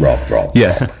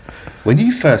 Yes. When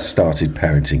you first started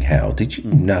Parenting Hell, did you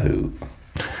know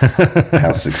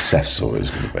how successful it was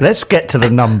going to be? Let's get to the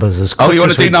numbers as quick as we can. You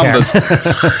want to do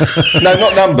numbers? No,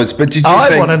 not numbers, but did you think...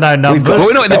 I want to know numbers. Well,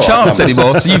 we're not in the charts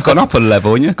anymore, so you've gone up a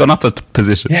level, and you've gone up a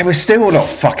position. Yeah, we're still not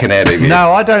fucking ahead of you.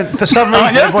 No, I don't. For some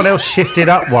reason, everyone else shifted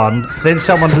up one, then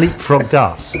someone leapfrogged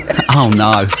us. Oh,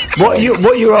 no. What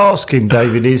you're asking,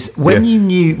 David, is when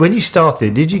you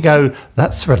started, did you go,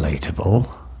 that's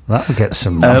relatable? That'll get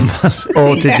some numbers. Or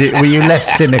were you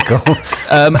less cynical?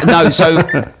 No, so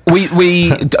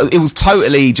it was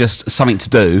totally just something to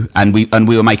do, and we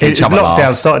were making each other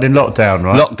laugh. Started in lockdown,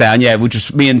 right? Lockdown, yeah.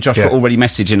 Me and Josh were already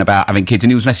messaging about having kids,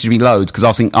 and he was messaging me loads because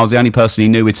I think I was the only person he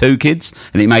knew with 2 kids,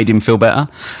 and it made him feel better.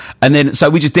 And then so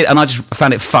we just did, and I just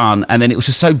found it fun. And then it was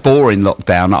just so boring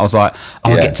lockdown. I was like,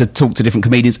 I get to talk to different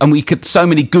comedians, and so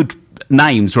many good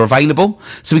names were available,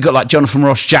 so we got like Jonathan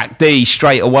Ross, Jack D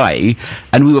straight away,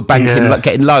 and we were banking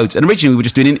getting loads. And originally we were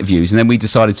just doing interviews, and then we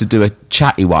decided to do a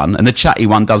chatty one, and the chatty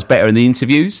one does better in the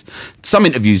interviews. Some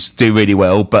interviews do really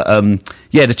well, but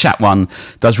the chat one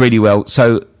does really well.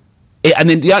 So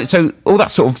so all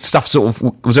that sort of stuff sort of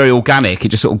was very organic. It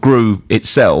just sort of grew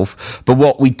itself. But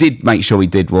what we did make sure we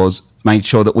did was made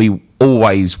sure that we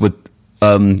always would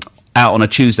out on a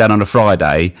Tuesday and on a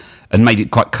Friday, and made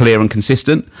it quite clear and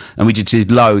consistent. And we just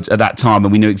did loads at that time,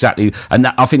 and we knew exactly. And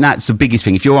I think that's the biggest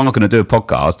thing. If you're not going to do a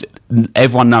podcast,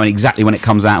 everyone knowing exactly when it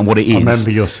comes out and what it is. I remember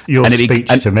your speech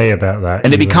to me about that.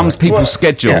 And it becomes people's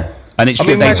schedule. Yeah. And it's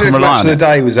imagine if Match of the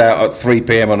Day was out at 3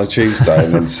 p.m. on a Tuesday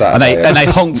and then Saturday. and they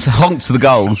honked the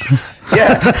goals.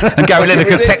 Yeah. And Gary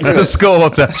Lineker texted to score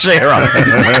to cheer up.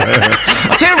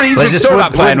 Terry just stood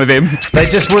up playing with him. They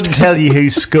just wouldn't tell you who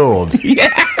scored.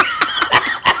 Yeah.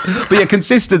 But yeah,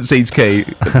 consistency's key,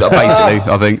 basically,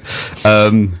 I think.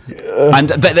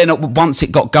 But then once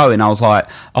it got going, I was like,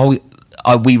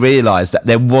 we realised that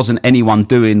there wasn't anyone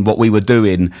doing what we were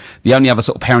doing. The only other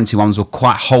sort of parenting ones were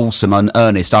quite wholesome and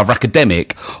earnest, either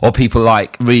academic or people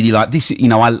really like this.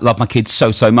 I love my kids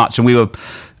so much, and we were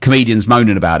comedians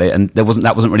moaning about it, and that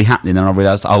wasn't really happening. And I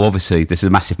realised, obviously this is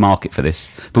a massive market for this,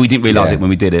 but we didn't realise it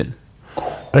when we did it.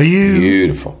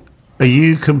 Beautiful. Are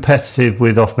you competitive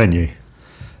with Off Menu?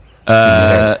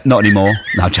 Not anymore.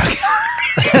 No, I'm joking.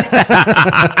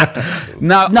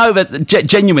 no, but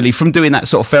genuinely, from doing that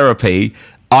sort of therapy,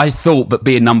 I thought that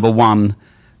being number one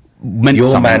meant You're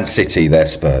something. Man City, they're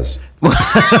Spurs. We're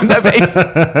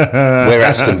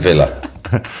Aston Villa.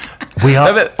 We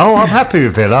are. I'm happy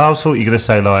with Villa. I thought you were going to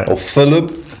say or Fulham.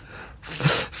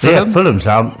 Yeah,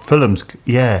 Fulham's.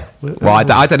 Yeah. Well, I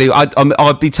don't even.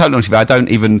 I'll be totally honest with you. I don't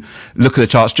even look at the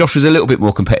charts. Josh was a little bit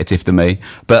more competitive than me,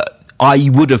 but I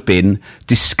would have been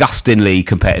disgustingly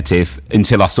competitive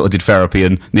until I sort of did therapy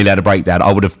and nearly had a breakdown.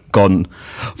 I would have gone,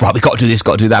 right, we've got to do this,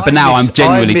 got to do that. But now I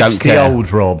genuinely don't care. I miss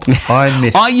the old Rob.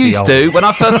 I used to, when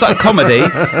I first started comedy,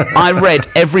 I read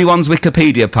everyone's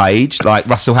Wikipedia page, like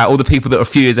Russell Howard, all the people that are a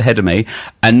few years ahead of me,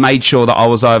 and made sure that I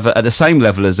was either at the same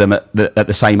level as them at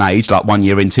the same age, like 1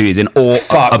 year in, 2 years in, or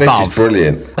above. This is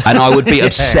brilliant. And I would be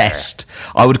obsessed.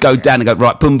 I would go down and go,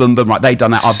 right, boom, boom, boom, right, they've done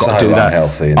that, I've got to do that.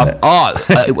 Unhealthy, isn't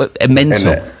it?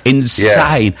 Mental,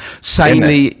 insane,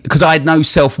 sanely, because I had no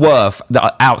self-worth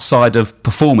outside of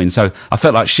performing, so I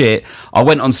felt like shit. I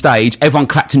went on stage, everyone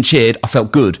clapped and cheered, I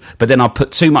felt good, but then I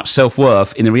put too much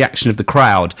self-worth in the reaction of the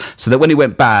crowd, so that when it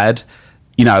went bad,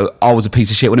 I was a piece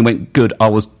of shit. When it went good, I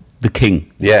was the king.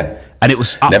 Yeah. And it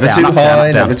was up, never down, too up, high, down,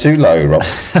 up, down. never too low, Rob.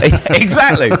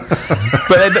 Exactly.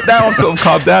 But now I've sort of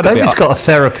calmed down a bit. David's got a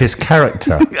therapist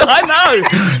character. I know.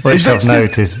 Which I've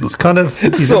noticed. It's kind of...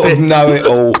 It's sort of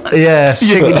know-it-all. Yeah,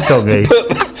 sing-songy.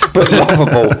 But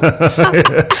lovable.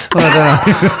 I don't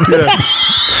know.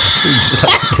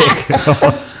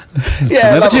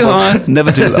 Yeah, never too high,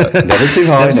 never too low. Never too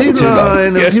high, never too low.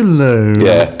 Never too low.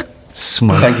 Yeah.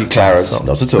 Smoke. Thank you, Clarence.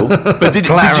 Not at all. But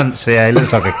Clarence, yeah, he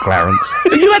looks like a Clarence.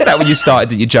 you had that when you started,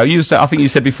 didn't you, Joe? I think you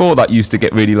said before that you used to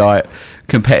get really like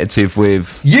competitive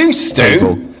with Used to?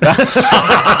 people. Used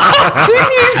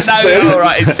to? No, all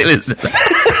right, it still is.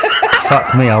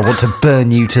 Fuck me, I want to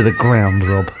burn you to the ground,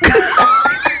 Rob.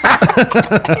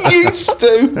 Used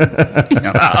to?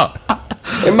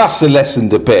 It must have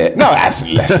lessened a bit. No, it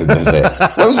hasn't lessened, has it?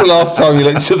 When was the last time you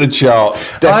looked at the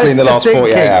charts? Definitely in the last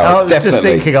 48 hours. I was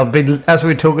Definitely. just thinking, as we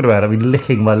were talking about it, I've been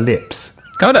licking my lips.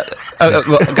 Have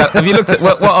you looked at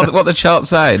what the chart's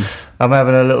saying? I'm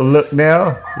having a little look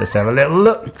now. Let's have a little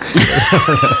look.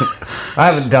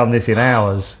 I haven't done this in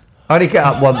hours. I only get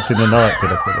up once in the night to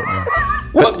look at it now.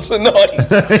 Once a night.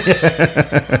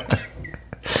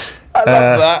 I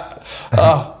love that.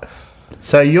 Oh.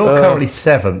 So you're currently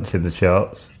 7th in the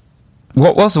charts.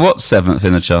 What's 7th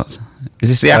in the charts? Is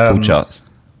this the Apple charts?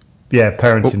 Yeah,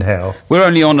 Parents in Hell. We're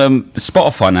only on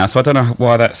Spotify now, so I don't know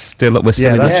why we're still in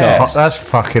the charts. That's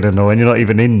fucking annoying. You're not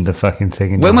even in the fucking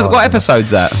thing. What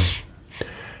episode's that?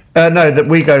 No, that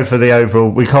we go for the overall.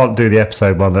 We can't do the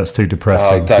episode one. That's too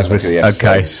depressing. Oh, don't look at the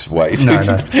episodes. Okay. Wait, No.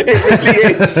 it really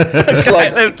is.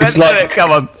 It's like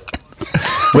come on.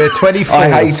 We're 24th. I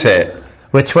hate it.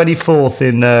 We're 24th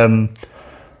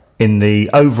in the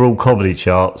overall comedy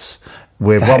charts.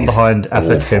 We're That one is behind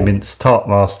Atletico awful. Minsk,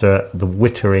 Tartmaster, The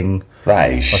Wittering.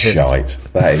 That is shite.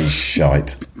 That is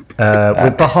shite.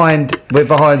 We're behind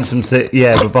some.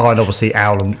 We're behind obviously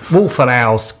Owl and Wolf and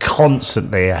Owl's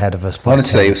constantly ahead of us.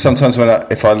 Honestly, sometimes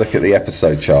if I look at the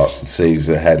episode charts and see who's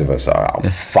ahead of us,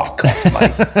 fuck off,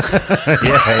 mate.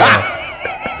 yeah.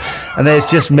 And there's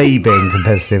just me being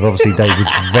competitive. Obviously,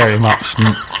 David's very much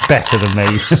better than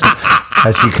me,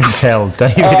 as you can tell.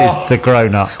 David is the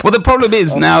grown-up. Well, the problem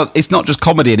is now it's not just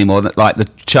comedy anymore. Like the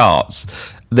charts,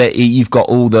 that you've got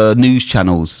all the news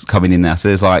channels coming in now. So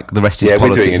there's like the rest is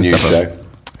politics. We're doing a news show.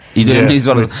 You do a news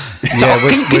one.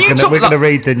 We're going to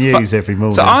read the news every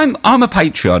morning. So I'm a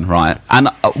Patreon, right? And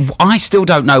I still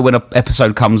don't know when an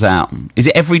episode comes out. Is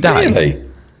it every day? Really?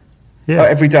 Yeah. Oh,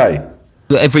 every day.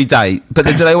 Every day, but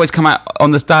do they always come out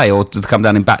on this day, or do they come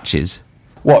down in batches?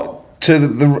 What to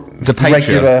the Patreon.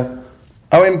 regular?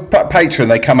 Oh, in Patreon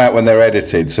they come out when they're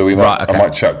edited, so we might I might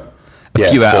chuck a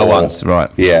few out at once,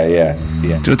 right? Yeah. Do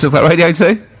you want to talk about radio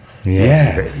too?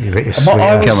 Yeah.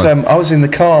 I was in the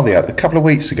car a couple of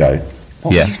weeks ago.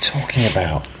 What were you talking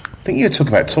about? I think you were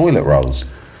talking about toilet rolls. I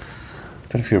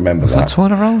don't know if you remember that.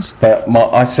 Toilet rolls? But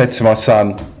I said to my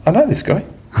son, I know this guy.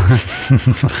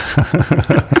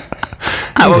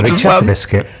 How old is your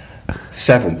biscuit?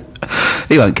 7.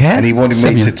 He won't care. And he wanted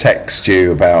me to text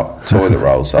you about toilet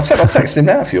rolls. I said, I'll text him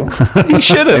now if you want. You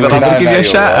should have, but I'll give you a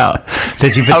shout out.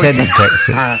 Did you pretend to text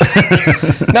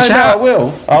him? No, I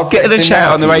will. I'll get a shout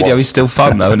out on the radio is still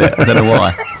fun, though, isn't it? I don't know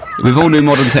why. With all new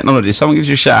modern technology, if someone gives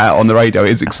you a shout out on the radio,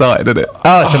 it's exciting, isn't it?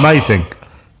 Oh, it's amazing.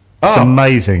 It's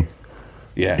amazing.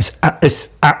 Yeah. It's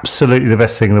absolutely the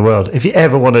best thing in the world. If you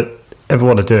ever want to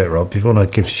do it, Rob, if you want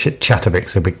to give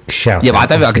Chatterbix a big shout. Yeah, but I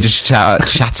don't think I could just shout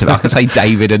Chatterbix. I could say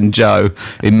David and Joe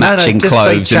in matching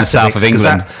clothes in the south of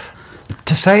England.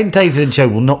 To say David and Joe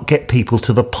will not get people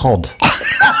to the pod.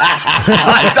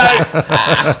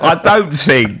 I don't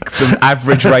think the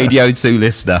average Radio 2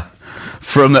 listener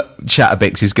from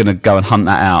Chatterbix is going to go and hunt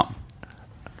that out.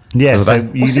 Yeah, so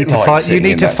you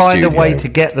need to find a way to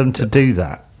get them to do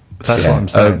that. That's what I'm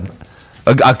saying.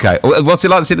 Okay, what's it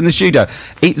like to sit in the studio?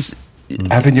 It's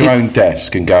having your own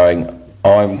desk and going,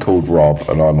 I'm called Rob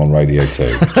and I'm on Radio 2.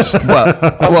 How's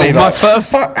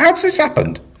this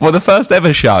happened? Well, the first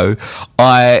ever show,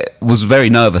 I was very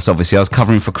nervous, obviously. I was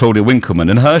covering for Claudia Winkleman,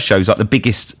 and her show's like the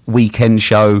biggest weekend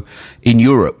show in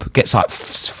Europe. Gets like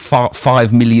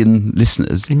 5 million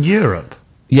listeners. In Europe?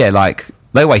 Yeah, like,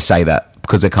 they always say that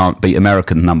because they can't beat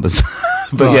American numbers.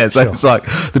 But right, yeah, so it's like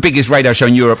the biggest radio show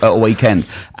in Europe at a weekend.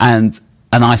 And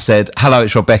I said, hello,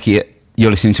 it's Rob Beckett. You're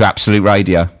listening to Absolute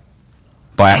Radio.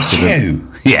 By accident. Did you?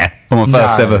 Yeah, on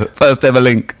my first ever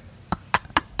link.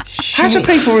 How do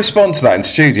people respond to that in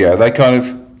studio? They kind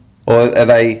of, or are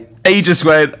they? He just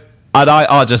went, and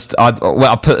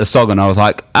I put a song on. I was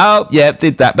like, oh yeah,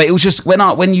 did that. But it was just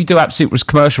when you do Absolute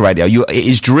commercial radio, it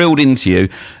is drilled into you.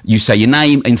 You say your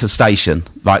name into the station,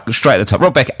 like straight at the top,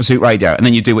 Rob Beckett, Absolute Radio, and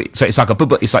then you do it. So it's like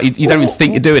it's like you don't even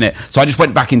think you're doing it. So I just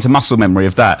went back into muscle memory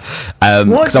of that.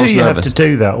 Why do you have to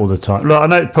do that all the time? Look, I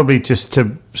know it's probably just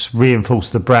to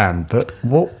reinforce the brand, but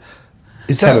what?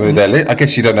 Tell them who I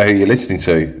guess you don't know who you're listening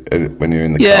to when you're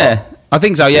in the car. Yeah, I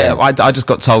think so. Yeah, I just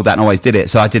got told that and always did it,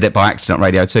 so I did it by accident.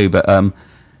 Radio 2, but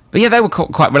But yeah, they were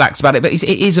quite relaxed about it. But it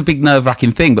is a big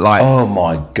nerve-wracking thing. But like, oh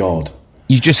my God.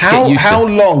 You just get used how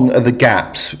long are the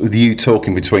gaps with you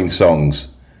talking between songs?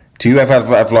 Do you ever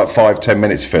have like 5-10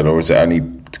 minutes, Phil, or is it only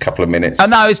a couple of minutes?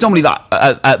 No, it's normally like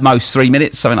at most 3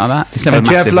 minutes, something like that. It's never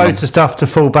do you have loads long. of stuff to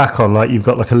fall back on? Like you've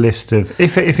got like a list of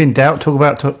if in doubt, talk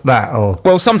about that. Or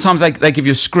well, sometimes they give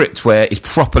you a script where it's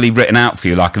properly written out for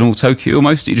you, like an auto cue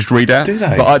almost. You just read out. Do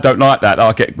they? But I don't like that.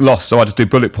 I get lost, so I just do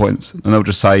bullet points, and they'll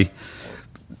just say,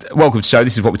 "Welcome to the show.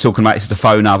 This is what we're talking about. This is the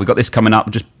phone now. We've got this coming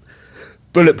up." Just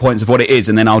bullet points of what it is,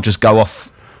 and then I'll just go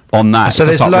off on that. So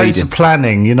there's loads of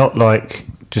planning. You're not like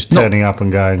just turning up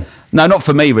and going. No, not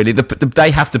for me really.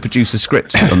 They have to produce a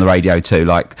script on the radio too.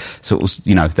 Like sort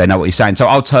of, they know what you're saying. So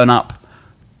I'll turn up.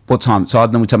 What time? So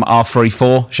I'd normally turn up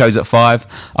R3-4 shows at 5.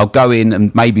 I'll go in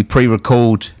and maybe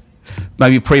pre-record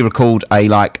a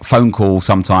like phone call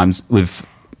sometimes with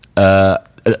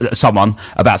someone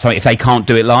about something if they can't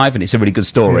do it live and it's a really good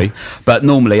story. Yeah. But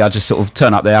normally I just sort of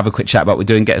turn up there, have a quick chat about what we're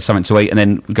doing, get something to eat, and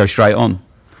then go straight on.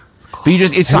 But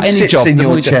it's like any job.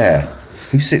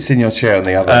 Who sits in your chair on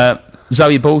the other?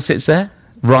 Zoe Ball sits there.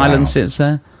 Ryland sits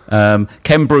there.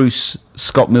 Ken Bruce,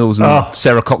 Scott Mills, and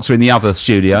Sarah Cox are in the other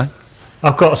studio.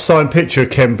 I've got a signed picture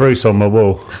of Ken Bruce on my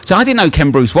wall. So I didn't know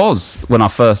Ken Bruce was when I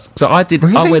first. So I did.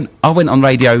 Really? I went on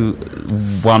Radio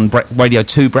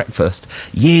 2 Breakfast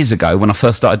years ago when I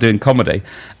first started doing comedy,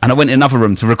 and I went in another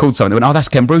room to record something. They went, "Oh, that's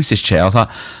Ken Bruce's chair." I was like,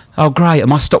 "Oh, great!" And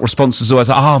my stock response was always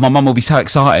like, "Oh, my mum will be so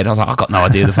excited." I was like, "I got no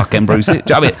idea who the fuck Ken Bruce is."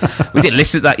 Do you know what I mean? We didn't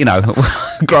listen to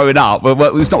that, growing up. But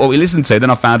it was not what we listened to.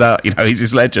 Then I found out, he's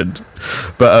this legend.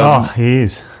 But he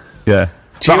is. Yeah.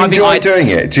 Do you enjoy doing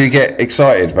it? Do you get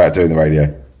excited about doing the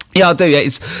radio? Yeah, I do.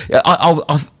 Yeah,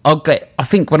 I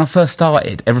think when I first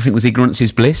started, everything was ignorance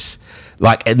is bliss.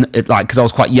 Because I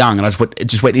was quite young and I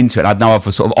just went into it. I had no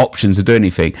other sort of options to do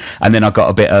anything, and then I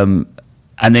got a bit.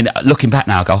 And then looking back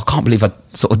now, I go, I can't believe I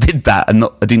sort of did that and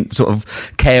I didn't sort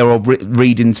of care or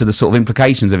read into the sort of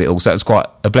implications of it all. So it was quite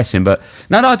a blessing. But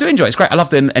no, I do enjoy it. It's great. I love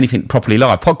doing anything properly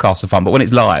live. Podcasts are fun, but when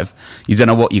it's live, you don't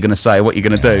know what you're going to say, what you're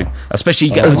going to do. Especially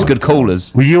you get loads of good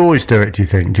callers. Will you always do it, do you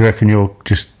think? Do you reckon you'll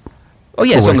just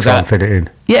as long as they'll fit it in?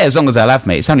 Yeah, as long as they'll have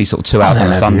me. It's only sort of 2 hours on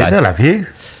a Sunday. They'll have you.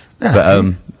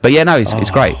 But yeah, no,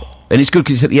 it's great. And it's good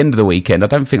because it's at the end of the weekend. I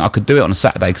don't think I could do it on a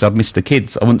Saturday because I'd miss the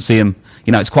kids. I wouldn't see them.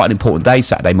 It's quite an important day,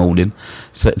 Saturday morning,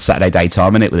 Saturday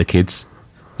daytime, isn't it, with the kids?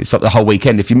 It's like the whole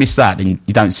weekend. If you miss that, then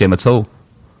you don't see them at all.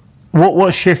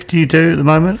 What shift do you do at the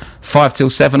moment? 5 till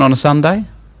 7 on a Sunday.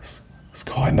 It's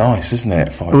quite nice, isn't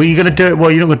it? Well, you're going to do it.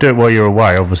 Well, you're not going to do it while you're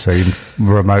away, obviously,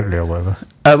 remotely or whatever.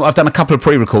 I've done a couple of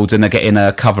pre-records and they're getting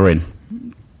a cover in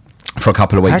for a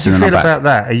couple of weeks. How do you feel about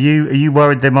that? Are you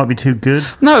worried they might be too good?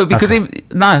 No, because it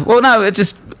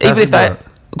just even if they.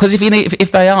 Because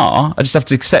if they are, I just have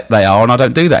to accept they are, and I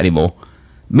don't do that anymore.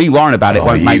 Me worrying about it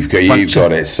won't make... You've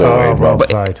got it sorted, well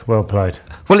played, well played.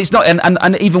 Well, it's not...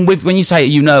 And even when you say, are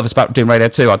you nervous about doing Radio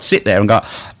 2, I'd sit there and go,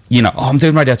 I'm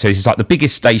doing Radio 2. It's like the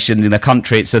biggest station in the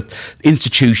country. It's an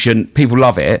institution. People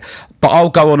love it. But I'll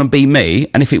go on and be me,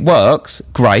 and if it works,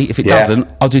 great. If it doesn't,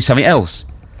 I'll do something else.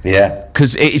 Yeah,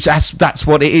 because that's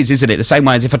what it is, isn't it? The same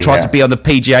way as if I tried to be on the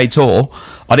PGA Tour,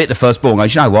 I'd hit the first ball and go,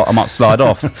 you know what, I might slide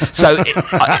off. So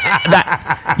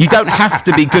you don't have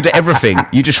to be good at everything.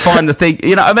 You just find the thing,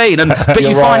 you know what I mean? But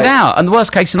you find out, and the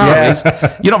worst case scenario is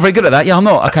you're not very good at that. Yeah, I'm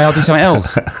not. Okay, I'll do something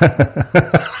else.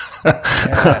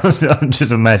 I'm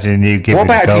just imagining you giving. What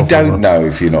about if you don't know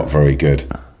if you're not very good,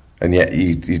 and yet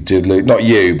you do lose? Not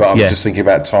you, but I'm just thinking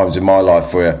about times in my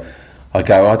life where I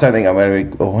go, I don't think I'm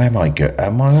very... Or am I good?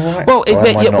 Am I all right? Well,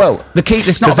 the key...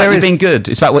 It's not about you being good.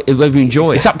 It's about whether you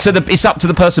enjoy it. It's up to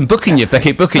the person booking you if they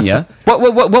keep booking you.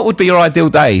 What would be your ideal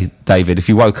day, David, if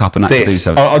you woke up and had to do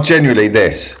something? I genuinely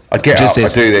this. I get up, I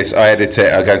do this, I edit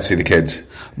it, I go and see the kids.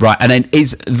 Right, and then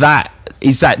is that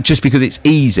just because it's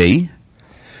easy?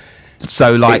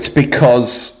 So, like... It's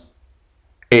because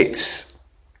it's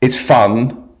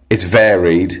fun, it's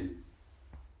varied,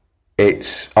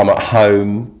 I'm at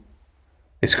home...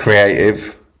 It's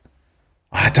creative.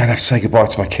 I don't have to say goodbye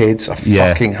to my kids. I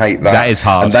fucking hate that. That is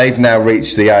hard. And they've now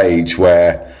reached the age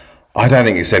where I don't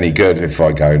think it's any good if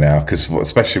I go now, because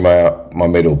especially my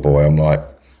middle boy, I'm like,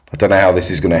 I don't know how this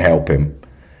is going to help him.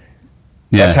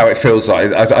 Yeah. That's how it feels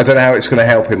like. I don't know how it's going to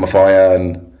help him if I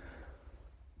earn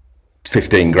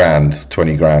 15 grand,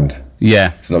 20 grand.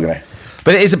 Yeah. It's not going to...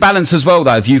 But it is a balance as well,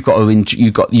 though. If you've got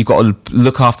to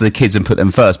look after the kids and put them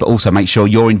first, but also make sure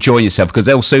you're enjoying yourself, because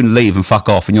they'll soon leave and fuck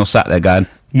off, and you're sat there going,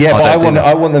 "Yeah, but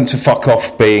I want them to fuck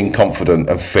off, being confident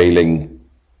and feeling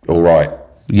all right."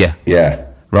 Yeah.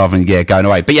 Rather than going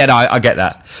away. But no, I get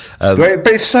that. But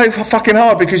it's so fucking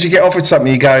hard because you get offered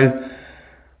something, you go,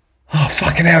 "Oh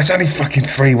fuck, fucking hell, it's only fucking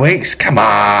 3 weeks. Come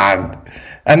on.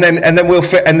 And then we'll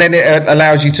fit, and then it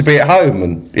allows you to be at home,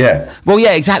 and Well,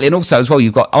 yeah, exactly. And also as well,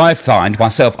 I find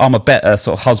myself, I'm a better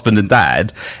sort of husband and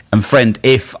dad and friend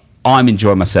if I'm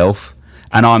enjoying myself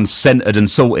and I'm centered and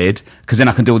sorted, because then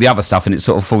I can do all the other stuff and it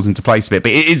sort of falls into place a bit.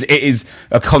 But it is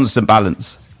a constant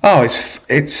balance. Oh,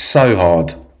 it's so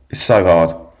hard. It's so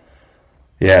hard.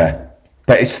 Yeah,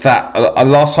 but it's that.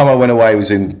 Last time I went away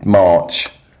was in March.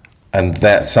 And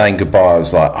that saying goodbye, I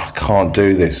was like, I can't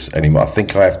do this anymore. I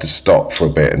think I have to stop for a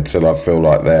bit until I feel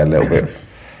like they're a little bit.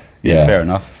 Yeah, fair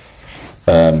enough.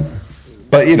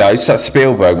 But so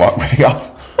Spielberg might bring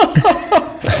up.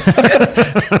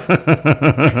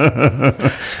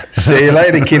 See you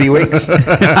later, Kitty Winks.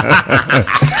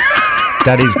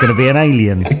 Daddy's going to be an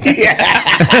alien.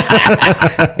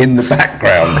 In the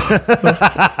background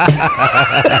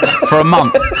for a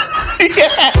month.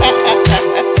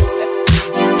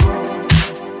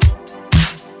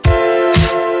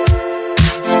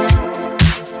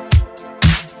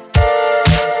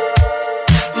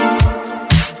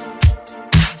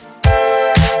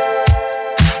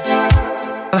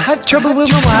 I had trouble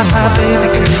with my baby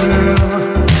girl,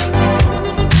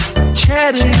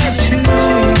 chatting to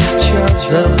each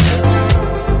other.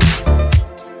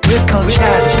 We're called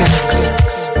chatterbox,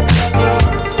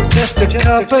 just a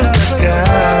couple of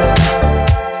guys.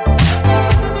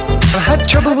 I had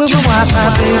trouble with my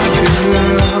baby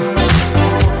girl,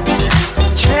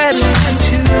 chatting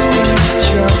to each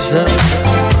other.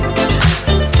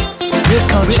 We're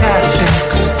called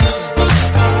chatterbox,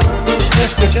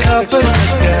 just a couple of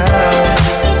guys.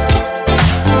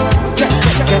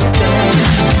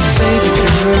 Baby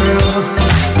girl,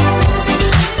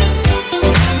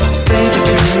 baby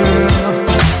girl,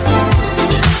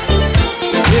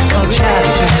 we're called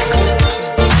chatterbox.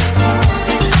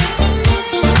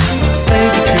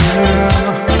 Baby girl,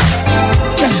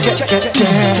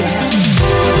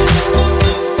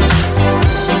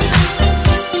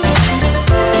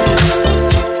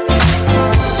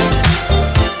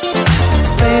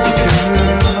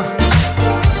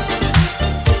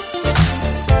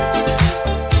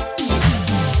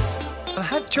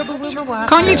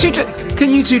 Can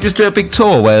you two just do a big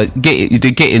tour where you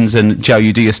do Gittins and Joe,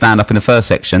 you do your stand up in the first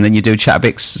section, then you do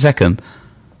Chatterbix second?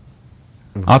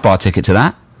 I'd buy a ticket to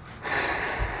that.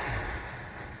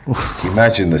 Can you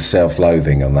imagine the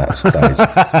self-loathing on that stage?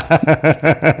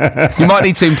 You might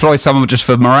need to employ someone just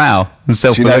for morale and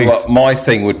self-belief. Do you know what my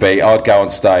thing would be? I'd go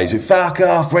on stage and fuck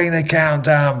off, bring the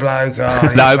countdown, bloke.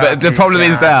 Oh, no, but the problem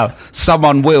is now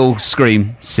someone will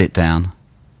scream, sit down.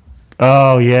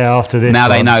 Oh, yeah, after this. Now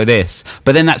they know this.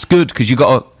 But then that's good because you've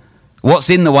got to...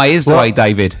 What's in the way is the way,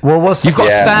 David. Well, you've got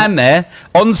to stand there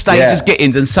on stage as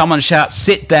Gittins and someone shouts,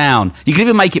 sit down. You can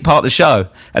even make it part of the show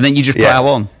and then you just plough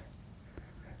on.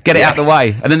 Get it out of the way.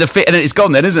 And then and then it's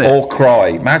gone then, isn't it? Or cry.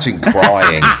 Imagine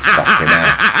crying. Fucking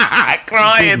hell.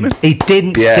 Crying. He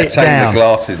didn't sit down. Taking the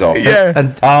glasses off.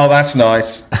 Yeah. Oh, that's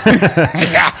nice.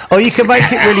 Or you can make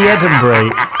it really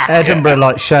Edinburgh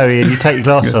like showy, and you take your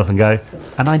glasses off and go,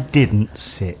 and I didn't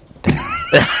sit down.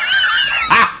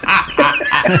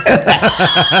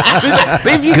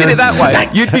 But if you did it that way,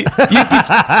 you'd be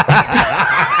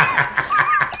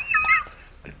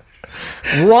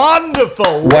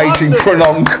wonderful. Waiting for an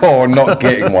encore and not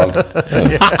getting one. I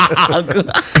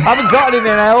haven't got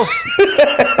anything else.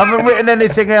 I haven't written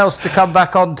anything else to come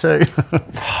back onto.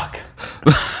 Fuck.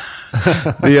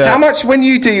 How much, when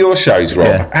you do your shows,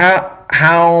 Rob,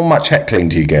 how much heckling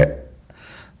do you get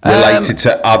related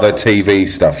to other TV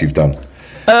stuff you've done?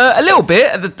 A little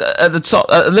bit at the top.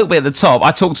 A little bit at the top.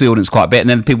 I talk to the audience quite a bit, and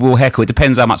then people will heckle. It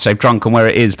depends how much they've drunk and where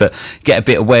it is, but get a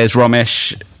bit of where's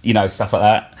Ramesh, stuff like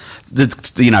that.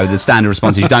 The standard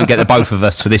response is you don't get the both of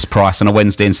us for this price on a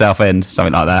Wednesday in Southend,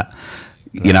 something like that.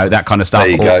 That kind of stuff.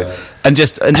 There you go. And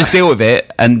just deal with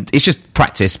it, and it's just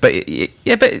practice. But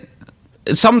but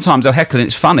sometimes they'll heckle and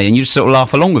it's funny, and you just sort of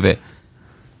laugh along with it.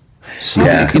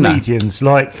 Some comedians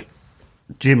like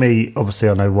Jimmy, obviously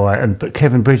I know why, but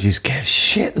Kevin Bridges gets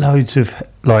shitloads of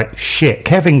shit.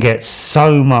 Kevin gets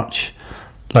so much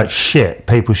shit,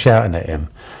 people shouting at him.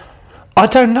 I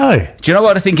don't know. Do you know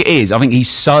what I think it is? I think he's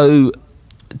so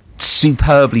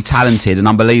superbly talented and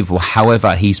unbelievable.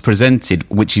 However, he's presented,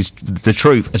 which is the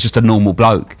truth, as just a normal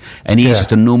bloke, and he is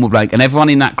just a normal bloke, and everyone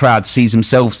in that crowd sees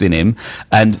themselves in him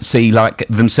and see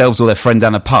themselves or their friend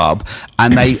down the pub,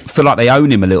 and they feel like they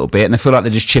own him a little bit, and they feel like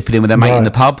they're just chipping in with their mate in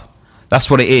the pub. That's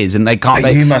what it is, and they can't.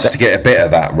 You must get a bit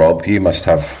of that, Rob. You must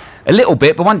have a little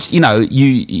bit, but once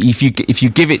if you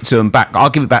give it to them back, I'll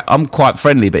give it back. I'm quite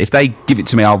friendly, but if they give it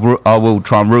to me, I will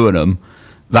try and ruin them.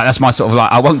 That's my sort of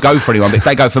I won't go for anyone, but if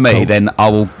they go for me, then I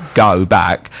will go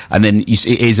back, and then it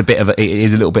is a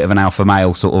little bit of an alpha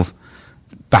male sort of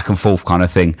back and forth kind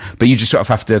of thing, but you just sort of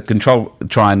have to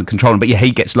try and control him. But yeah,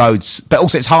 he gets loads, but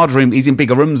also it's harder for him. He's in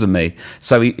bigger rooms than me,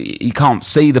 so he can't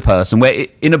see the person. Where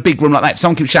in a big room like that, if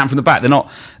someone keeps shouting from the back, they're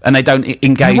not, and they don't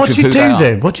engage. What with do you who do they are.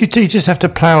 then? What do you do? You just have to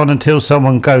plough on until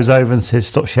someone goes over and says,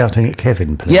 "Stop shouting at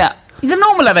Kevin, please." Yeah,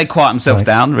 normally they quiet themselves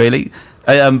down, really.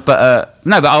 But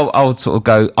I'll sort of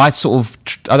go. I'll sort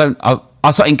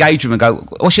of engage them and go,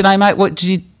 "What's your name, mate? What did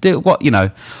you do? What, you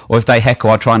know?" Or if they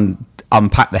heckle, I try and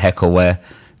unpack the heckle where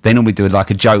they normally do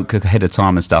like a joke ahead of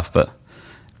time and stuff. But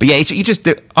yeah, you just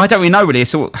do. I don't really know, really.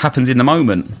 It's what happens in the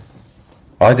moment.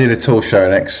 I did a tour show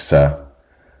in Exeter,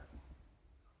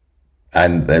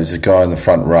 and there was a guy in the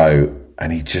front row,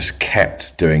 and he just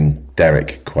kept doing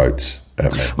Derek quotes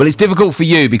at me. Well, it's difficult for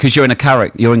you because you're in character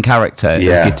as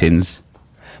Gittins.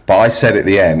 But I said at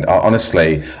the end, I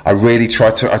really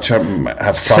try to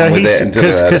have fun with it.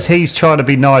 Because he's trying to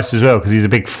be nice as well, because he's a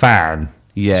big fan.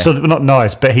 Yeah. Sort of not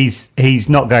nice, but he's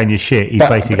not going your shit. He's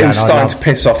basically going, it was starting to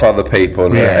piss off other people.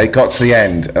 And it got to the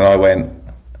end, and I went,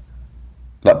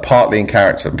 like, partly in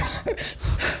character,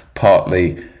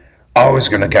 partly, I was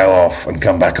going to go off and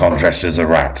come back on dressed as a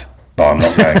rat, but I'm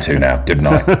not going to now. Good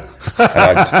night.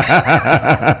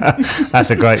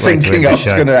 That's a great way to thinking I was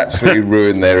going to absolutely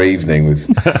ruin their evening with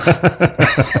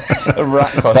a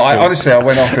rat costume. But honestly, I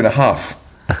went off in a huff.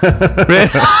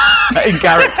 In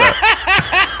character.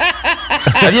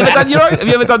 Have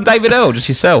you ever done David Earl just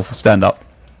yourself, stand up?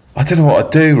 I don't know what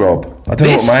I'd do, Rob. I don't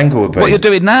know what my angle would be. What you're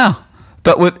doing now,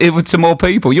 but with to more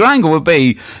people. Your angle would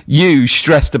be you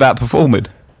stressed about performing,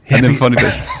 and then funny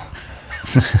bit.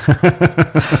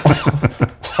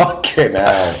 Fucking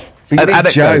hell! But you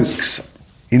need jokes.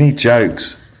 You need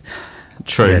jokes.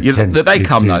 True. They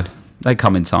come though. They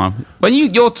come in time. When you're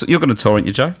going to tour, aren't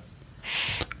you, Joe?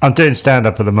 I'm doing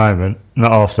stand-up at the moment,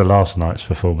 not after last night's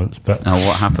performance, but... Oh,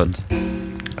 what happened?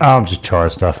 I'm just trying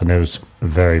stuff, and there was a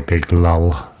very big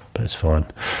lull, but it's fine.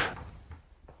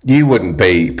 You wouldn't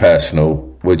be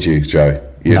personal, would you, Joe?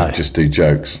 You'd just do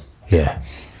jokes. Yeah.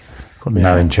 Got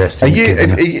no interest in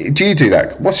do you do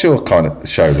that? What's your kind of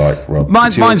show like, Rob?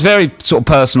 Mine's very sort of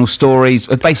personal stories.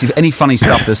 Basically, any funny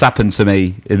stuff that's happened to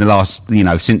me in the last,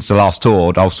 since the last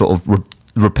tour, I'll sort of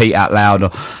repeat out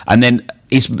loud, and then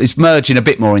it's merging a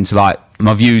bit more into like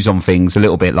my views on things, a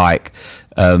little bit like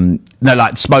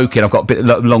like smoking. I've got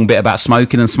a long bit about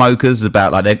smoking and smokers,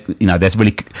 about like there's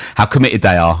really how committed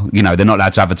they are. They're not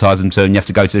allowed to advertise them to, and you have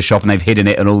to go to the shop and they've hidden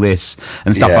it and all this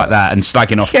and stuff like that, and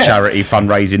slagging off charity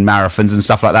fundraising marathons and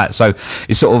stuff like that. So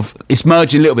it's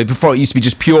merging a little bit. Before it used to be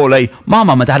just purely my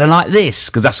mum and dad are like this,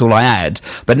 because that's all I had,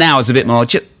 but now it's a bit more.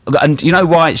 And you know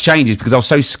why it's changed? Because I was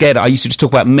so scared. I used to just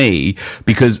talk about me,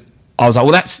 because I was like,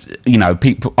 well, that's,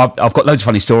 people, I've got loads of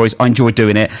funny stories. I enjoy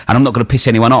doing it, and I'm not going to piss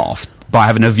anyone off by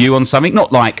having a view on something.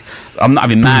 Not like I'm not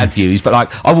having mad views, but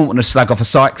like I wouldn't want to slag off a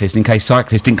cyclist in case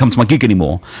cyclists didn't come to my gig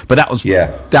anymore. But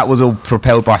that was all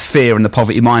propelled by fear and the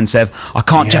poverty mindset of, I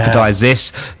can't jeopardise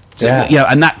this. So,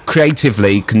 and that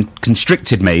creatively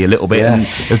constricted me a little bit, and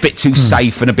it was a bit too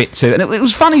safe and a bit too, and it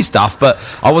was funny stuff, but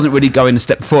I wasn't really going a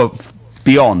step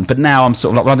beyond. But now I'm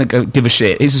sort of like, well, I don't give a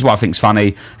shit. This is what I think's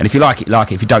funny, and if you like it, you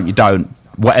like it. If you don't, you don't.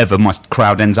 Whatever my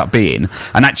crowd ends up being,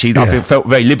 and actually, I felt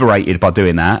very liberated by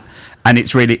doing that. And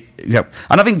it's really, and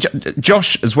I think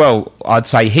Josh as well. I'd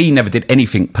say he never did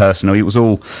anything personal. It was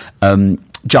all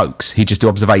jokes. He'd just do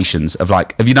observations of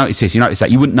like, have you noticed this? You noticed that?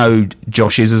 You wouldn't know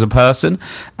Josh is as a person.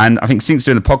 And I think since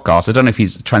doing the podcast, I don't know if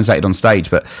he's translated on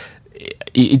stage, but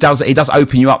it does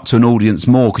open you up to an audience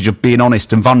more, because you're being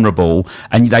honest and vulnerable,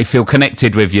 and they feel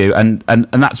connected with you, and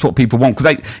that's what people want,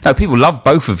 because people love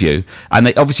both of you, and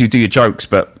they obviously do your jokes,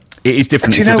 but it is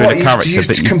different if you're doing a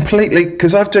character. Completely,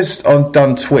 because I've just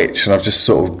done Twitch, and I've just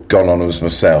sort of gone on as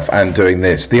myself and doing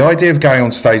this. The idea of going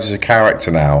on stage as a character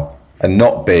now and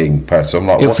not being personal, I'm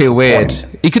like, it'll feel weird.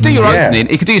 You could do your opening,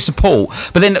 you could do your support,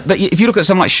 but if you look at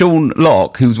someone like Sean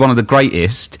Locke, who's one of the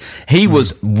greatest, he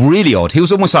was really odd. He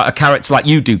was almost like a character, like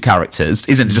you do characters,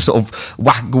 isn't it? Just sort of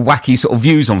wacky sort of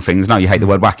views on things. No, you hate the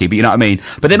word wacky, but you know what I mean.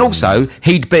 But then also,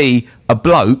 he'd be a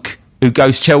bloke who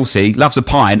goes Chelsea, loves a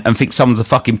pint, and thinks someone's a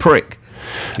fucking prick.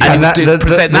 And he would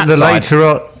present that side.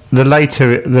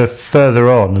 The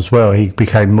further on as well, he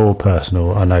became more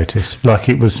personal. I noticed, like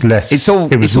it was less. It's all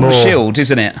more a shield,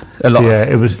 isn't it? A lot. Yeah,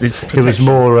 it was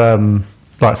more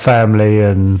like family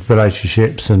and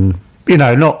relationships, and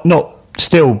not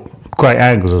still great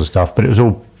angles and stuff, but it was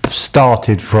all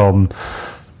started from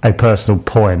a personal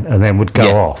point and then would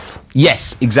go off.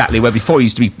 Yes, exactly. Where before he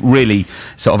used to be really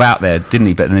sort of out there, didn't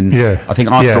he? But then I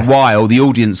think after a while, the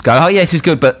audience go, "Oh, yeah, this is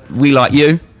good, but we like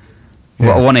you."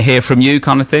 what I want to hear from you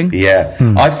kind of thing. Yeah.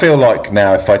 I feel like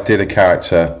now if I did a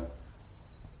character,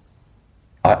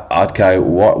 I'd go,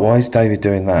 why is David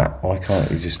doing that? Why can't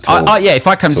he just talk? If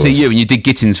I come to see you and you did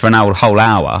Gittins for whole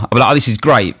hour, I'd be like, oh, this is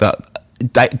great, but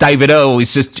David Earl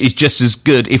is just as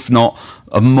good, if not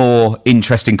a more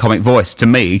interesting comic voice to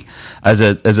me as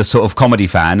a sort of comedy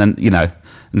fan, and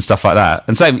and stuff like that.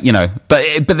 And so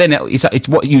but then it's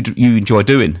what you enjoy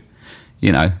doing,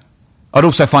 I'd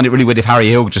also find it really weird if Harry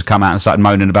Hill just come out and started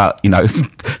moaning about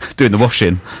doing the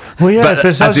washing. Well, yeah,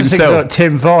 because I was just thinking about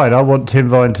Tim Vine. I want Tim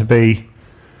Vine to be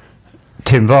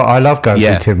Tim Vine. I love going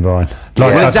to see Tim Vine.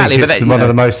 Exactly. But it's one of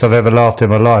the most I've ever laughed in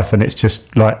my life, and it's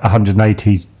just like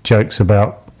 180 jokes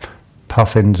about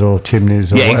puffins or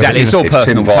chimneys. Or exactly. It's all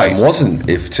personal taste.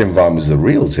 If Tim Vine was the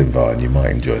real Tim Vine, you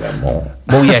might enjoy that more.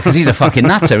 Well, yeah, because he's a fucking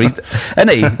nutter, isn't he? Do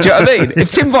you know what I mean?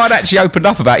 If Tim Vine actually opened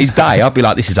up about his day, I'd be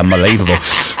like, this is unbelievable.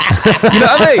 You know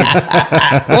what I mean?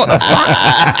 What the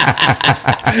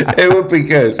fuck? It would be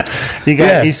good.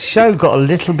 His show got a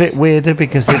little bit weirder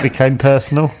because it became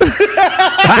personal. But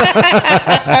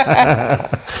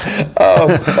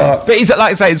it's like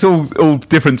I say, it's all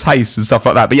different tastes and stuff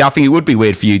like that. But yeah, I think it would be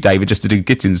weird for you, David, just to do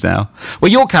Gittins now. Well,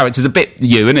 your character's a bit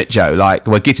you, isn't it, Joe? Like,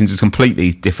 where Gittins is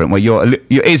completely different. Where it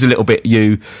is a little bit you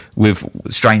with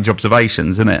strange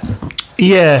observations, isn't it?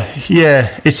 Yeah.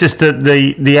 It's just that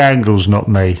the angle's not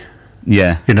me.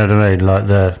 Yeah, you know what I mean. Like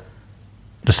the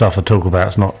stuff I talk about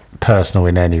is not personal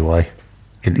in any way.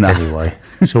 Any way,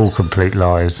 it's all complete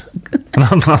lies. And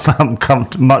I'm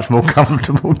much more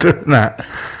comfortable doing that.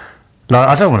 Like,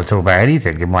 I don't want to talk about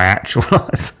anything in my actual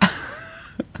life.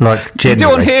 Like, you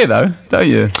do on here though, don't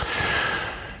you?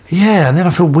 Yeah, and then I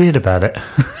feel weird about it.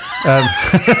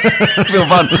 Feel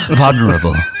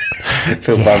vulnerable.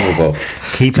 Feel vulnerable.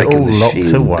 Keep it all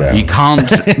locked away. You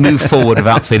can't move forward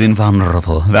without feeling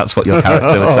vulnerable. That's what your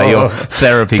character would say. Your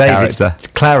therapy character.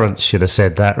 Clarence should have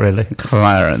said that. Really,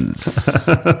 Clarence.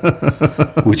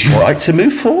 Would you like to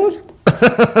move forward?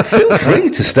 Feel free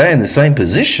to stay in the same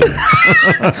position.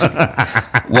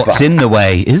 What's in the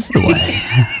way is the way,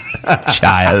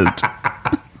 child.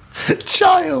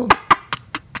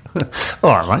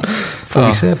 All right, mate.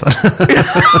 47.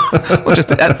 Well,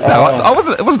 just I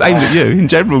wasn't aimed at you in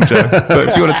general, Joe. But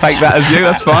if you want to take that as you,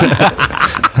 that's fine.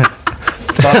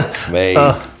 Fuck me.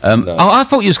 No. I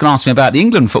thought you was going to ask me about the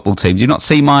England football team. Did you not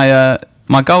see my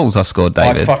goals I scored,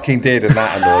 David? I fucking did, and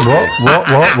that annoyed me.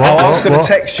 What? I was going to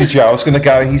text you, Joe. I was going to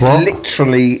go. He's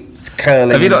literally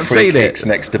curling. Have you not free seen kicks it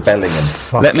next to Bellingham?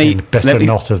 Let me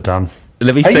not have done.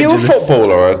 Are you a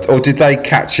footballer, or did they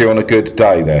catch you on a good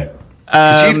day there?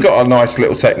 Because you've got a nice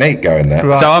little technique going there.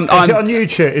 Right. So is it on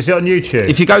YouTube? Is it on YouTube?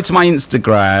 If you go to my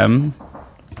Instagram,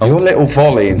 your little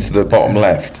volley into the bottom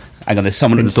left. Hang on, there's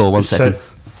someone at the door. 1 second.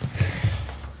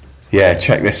 Yeah,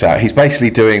 check this out. He's basically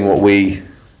doing what we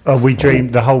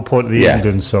dreamed. The whole point of the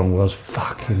England song was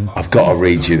fucking. I've got to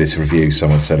read you this review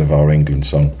someone said of our England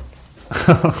song.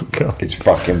 Oh God, it's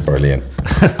fucking brilliant.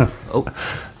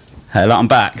 Hello, I'm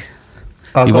back.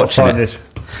 You watching it? This.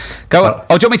 Go on.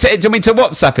 Do you want me to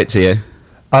WhatsApp it to you?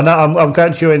 I know. I'm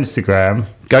going to your Instagram.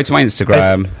 Go to my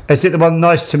Instagram. Is it the one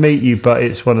nice to meet you, but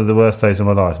it's one of the worst days of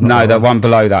my life? No, the one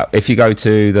below that. If you go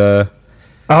to the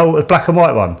black and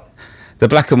white one. The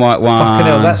black and white one. Fucking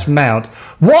hell, that's Mount.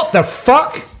 What the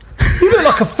fuck? You look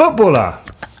like a footballer.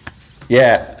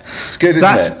 Yeah, it's good,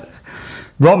 isn't it?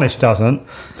 Romish doesn't.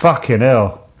 Fucking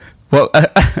hell. Well,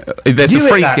 there's a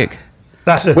free kick.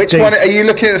 Which one are you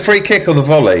looking at? The free kick or the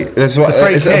volley? Is it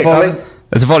a volley?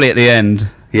 There's a volley at the end.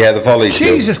 Yeah, the volley's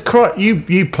Jesus Christ!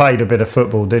 You played a bit of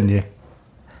football, didn't you?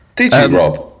 Did you,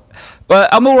 Rob? Well,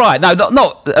 I'm all right. No,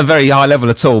 not a very high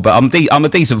level at all. But I'm a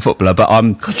decent footballer. But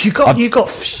I'm. God, you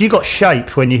got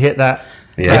shape when you hit that.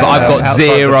 Yeah, but I've got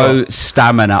zero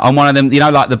stamina. I'm one of them,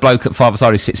 like the bloke at Father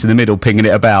Side who sits in the middle pinging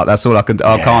it about. That's all I can.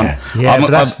 I can't. Yeah,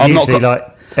 but that's usually like.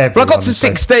 But I got to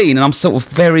 16 and I'm sort of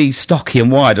very stocky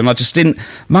and wide, and I just didn't.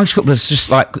 Most footballers are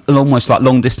just almost like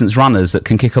long distance runners that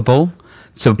can kick a ball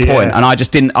to a point, and I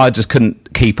just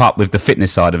couldn't keep up with the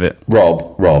fitness side of it.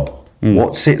 Rob,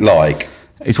 what's it like?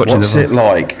 What's it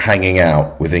like hanging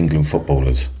out with England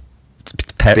footballers?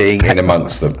 Being in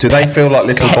amongst them, do they feel like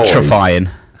little boys? Petrifying.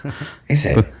 Is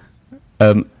it?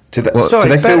 Do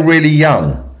they feel really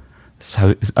young?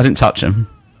 So I didn't touch them.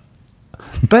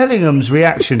 Bellingham's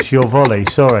reaction to your volley,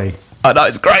 sorry. I know,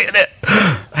 it's great, isn't it?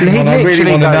 I really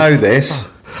want to know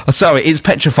this. Oh, sorry, it's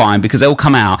petrifying because they'll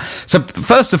come out. So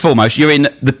first and foremost, you're in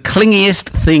the clingiest,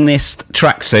 thingest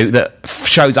tracksuit that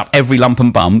shows up every lump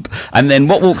and bump, and then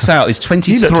what walks out is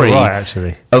 23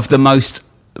 of the most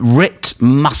ripped,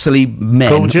 muscly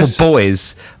men or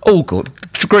boys. All good.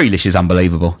 Grealish is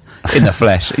unbelievable. in the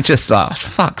flesh. It's just like,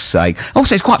 fuck's sake.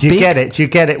 Also, it's quite Do big. you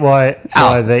get it? Why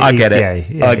the I get it.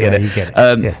 I get it. You get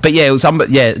it. But yeah, it was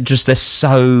just they're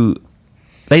so.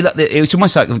 It was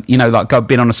almost like, you know, like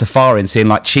being on a safari and seeing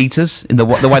like cheetahs in the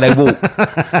way they walk.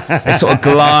 They sort of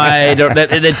glide, or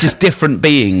they're just different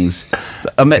beings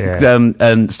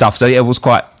and stuff. So yeah, it was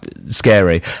quite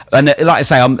scary. And like I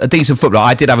say, I'm a decent footballer.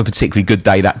 I did have a particularly good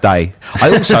day that day. I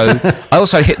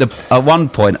also hit at one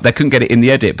point, they couldn't get it in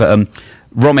the edit, but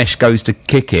Romesh goes to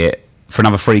kick it for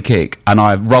another free kick, and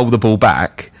I roll the ball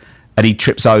back. And he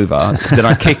trips over, then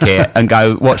I kick it and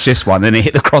go, watch this one, and he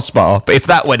hit the crossbar. But if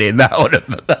that went in, that would have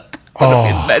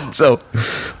been mental.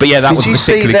 But yeah, that was a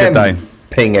particularly good day.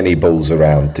 Ping any balls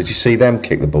around? Did you see them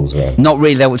kick the balls around? Not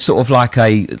really. There was sort of like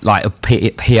a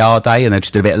PR day, and they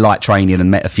just did a bit of light training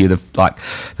and met a few of there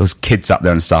was kids up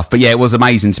there and stuff. But yeah, it was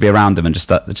amazing to be around them and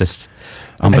just unbelievable.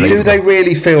 And do they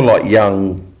really feel like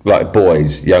young? Like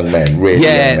boys, young men, really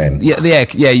young men. Yeah.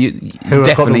 You who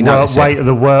definitely got the weight of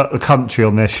the country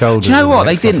on their shoulders. Do you know what?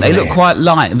 They didn't. They looked quite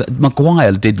light.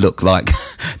 Maguire did look like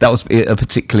that was a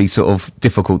particularly sort of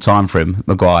difficult time for him.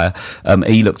 Maguire,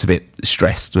 he looked a bit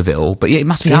stressed with it all. But yeah, it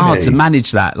must be hard to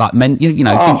manage that. Like men, you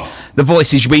know, the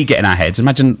voices we get in our heads.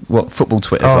 Imagine what football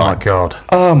Twitter's like.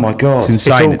 Oh my god! It's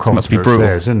insane. It's all it must be brutal,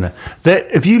 there, isn't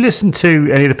it? Have you listened to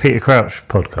any of the Peter Crouch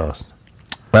podcast?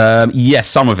 Yes,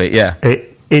 some of it. Yeah.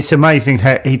 It's amazing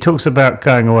how he talks about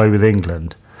going away with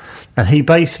England, and he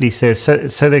basically says, so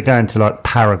they're going to like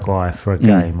Paraguay for a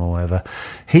game or whatever.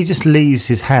 He just leaves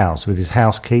his house with his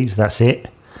house keys. That's it.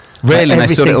 Really, like and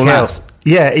they sort it all out.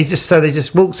 Yeah, they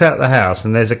just walks out the house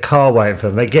and there's a car waiting for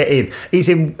them. They get in. He's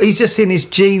just in his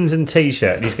jeans and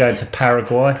t-shirt and he's going to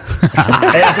Paraguay.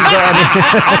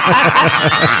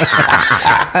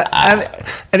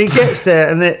 and he gets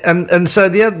there and so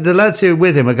the lads who are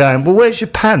with him are going, well, where's your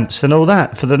pants and all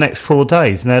that for the next 4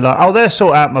 days? And they're like, oh, they'll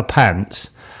sort out my pants.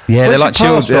 Yeah, they're like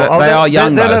children. They are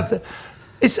young though.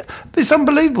 It's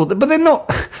unbelievable, but they're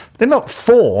not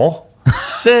 4.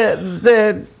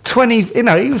 They're 20, you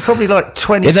know, he was probably like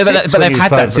 26. Yeah, but they've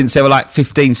had that since they were like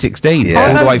 15, 16,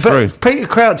 all the way through. Peter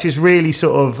Crouch is really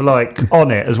sort of like on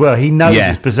it as well. He knows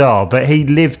it's bizarre, but he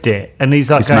lived it. And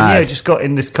he's like, just got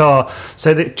in this car.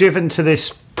 So they're driven to this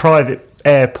private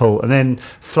airport and then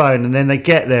flown, and then they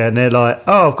get there and they're like,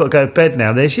 oh, I've got to go to bed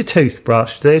now. There's your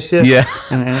toothbrush. There's your... Yeah.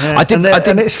 And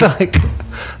it's like,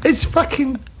 it's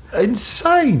fucking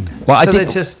insane.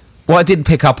 What I did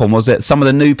pick up on was that some of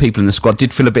the new people in the squad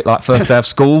did feel a bit like first day of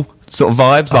school sort of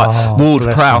vibes. Like Ward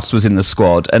Prowse was in the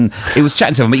squad, and he was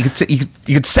chatting to him, but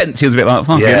you could sense he was a bit like,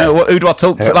 you know, who do I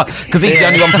talk to? Like, because he's the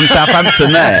only one from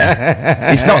Southampton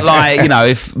there. It's not like, you know,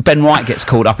 if Ben White gets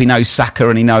called up, he knows Saka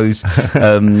and he knows.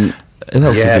 Who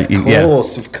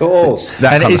else of course.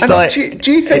 And it's like,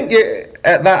 do you think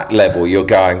at that level you're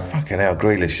going, fucking hell,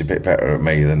 Grealish is a bit better at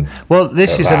me than... Well,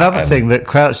 this is another thing that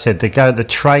Crouch said. The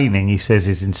training, he says,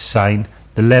 is insane.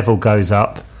 The level goes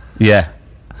up. Yeah.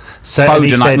 So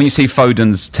Foden, like when you see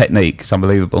Foden's technique, it's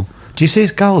unbelievable. Do you see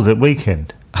his goal that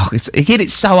weekend? Oh, he hit it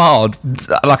so hard,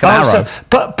 like an arrow.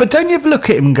 But don't you ever look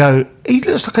at him and go, he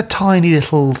looks like a tiny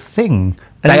little thing.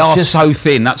 And they are so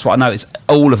thin. That's what I know. It's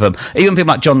all of them. Even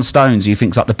people like John Stones, who you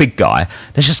think's like the big guy.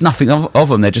 There's just nothing of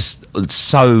them. They're just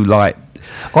so like.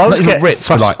 Ripped.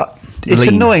 It's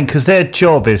annoying because their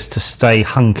job is to stay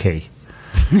hunky.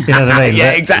 You know what I mean?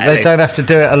 Yeah, exactly. They don't have to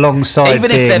do it alongside.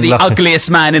 Even if they're the ugliest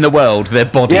man in the world, their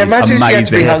body's amazing. Imagine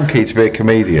if you had to be hunky to be a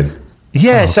comedian.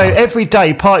 Yeah, every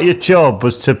day part of your job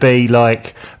was to be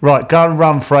like, right, go and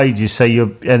run for ages so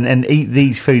and eat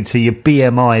these foods so your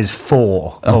BMI is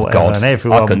 4. Oh God, and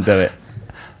everyone, I couldn't do it.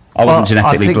 I wasn't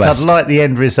genetically blessed. I'd like the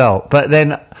end result, but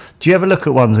then do you ever look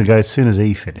at ones and go, as soon as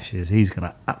he finishes, he's going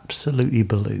to absolutely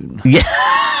balloon? Yeah.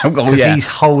 Because he's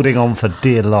holding on for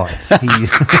dear life.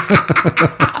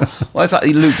 Well, it's like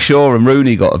Luke Shaw and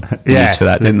Rooney got used for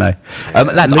that, didn't they?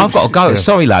 Lads, I've got to go.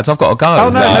 Sorry, lads, I've got to go. Oh,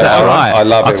 no, is that all right? I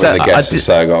love it when the guests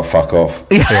say, I've got to fuck off.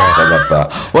 Yeah. I love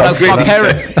that. Well,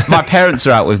 my parents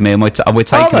are out with me, and we're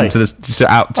taking them to the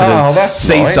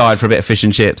seaside for a bit of fish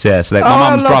and chips. Yeah, so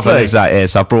my mum's brother lives out here,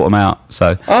 so I brought them out.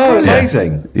 So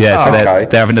amazing. Yeah, so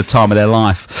they're having the time of their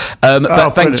life.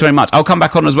 But thanks very much. I'll come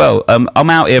back on as well.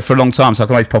 I'm out here for a long time, so I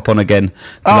can always pop on again.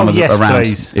 Around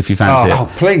please. if you fancy it.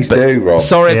 Oh, please do, Rob.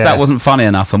 Sorry if that wasn't funny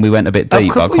enough and we went a bit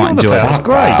deep, but I quite enjoyed it. That's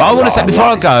great. But I want to say, before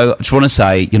I go, I just want to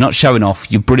say, you're not showing off.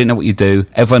 You're brilliant at what you do.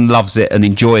 Everyone loves it and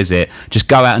enjoys it. Just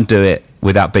go out and do it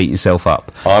without beating yourself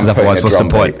up. Otherwise, what's the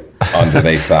point?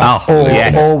 Underneath that.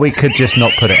 Or we could just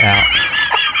not put it out.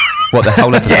 What, the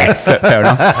whole episode? Fair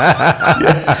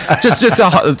enough. Just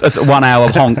a 1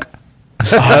 hour honk.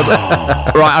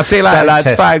 Right, I'll see you later,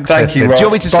 lads. Thanks. Thank you, Rob. Do you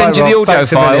want me to send you the audio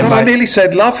file? I nearly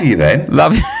said love you then.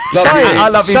 Love you. I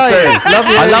love you too.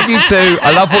 I love you too.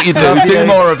 I love what you do. Do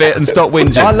more of it and stop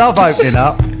whinging. I love opening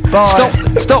up. Bye.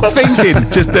 Stop thinking.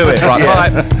 Just do it. Right, bye.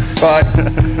 Bye.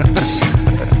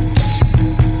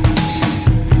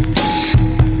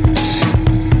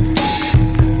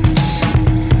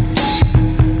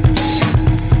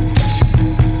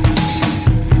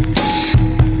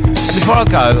 Before I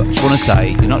go, I just want to say,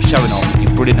 you're not showing off,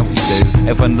 you're brilliant at what you do,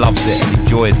 everyone loves it and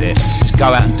enjoys it, just go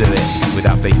out and do it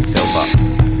without beating yourself up.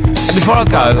 And before I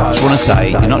go, I just want to say,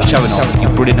 you're not showing off,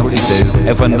 you're brilliant at what you do,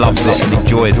 everyone loves it and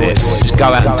enjoys it, just go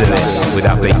out and do it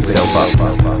without beating yourself up.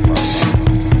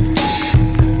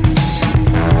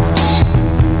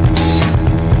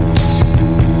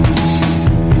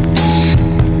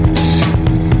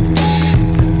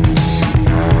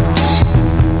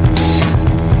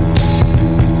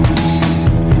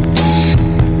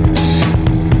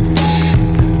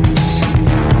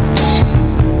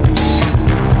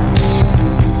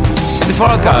 Before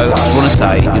I go, I just want to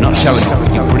say, you're not showing off,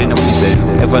 you're brilliant at what you do,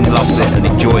 everyone loves it and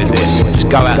enjoys it, just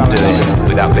go out and do it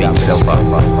without beating yourself up.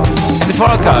 Before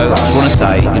I go, I just want to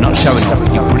say, you're not showing off,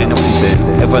 you're brilliant at what you do,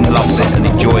 everyone loves it and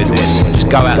enjoys it, just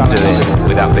go out and do it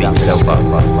without beating yourself up.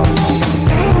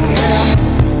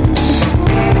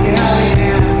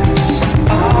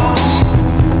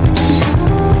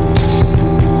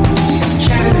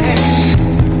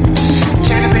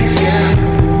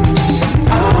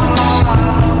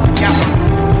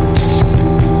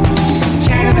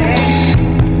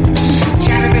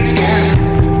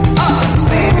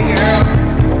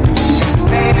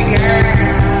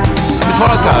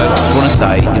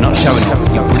 You're not showing off,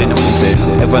 you're brilliant at what you do,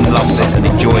 everyone loves it and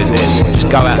enjoys it, just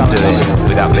go out and do it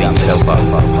without beating yourself up.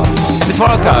 Before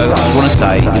I go, I just want to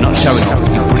say, you're not showing off,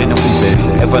 you're brilliant at what you do,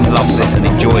 everyone loves it and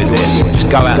enjoys it, just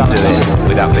go out and do it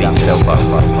without beating yourself up.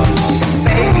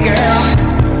 Baby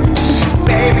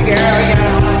girl,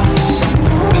 yeah.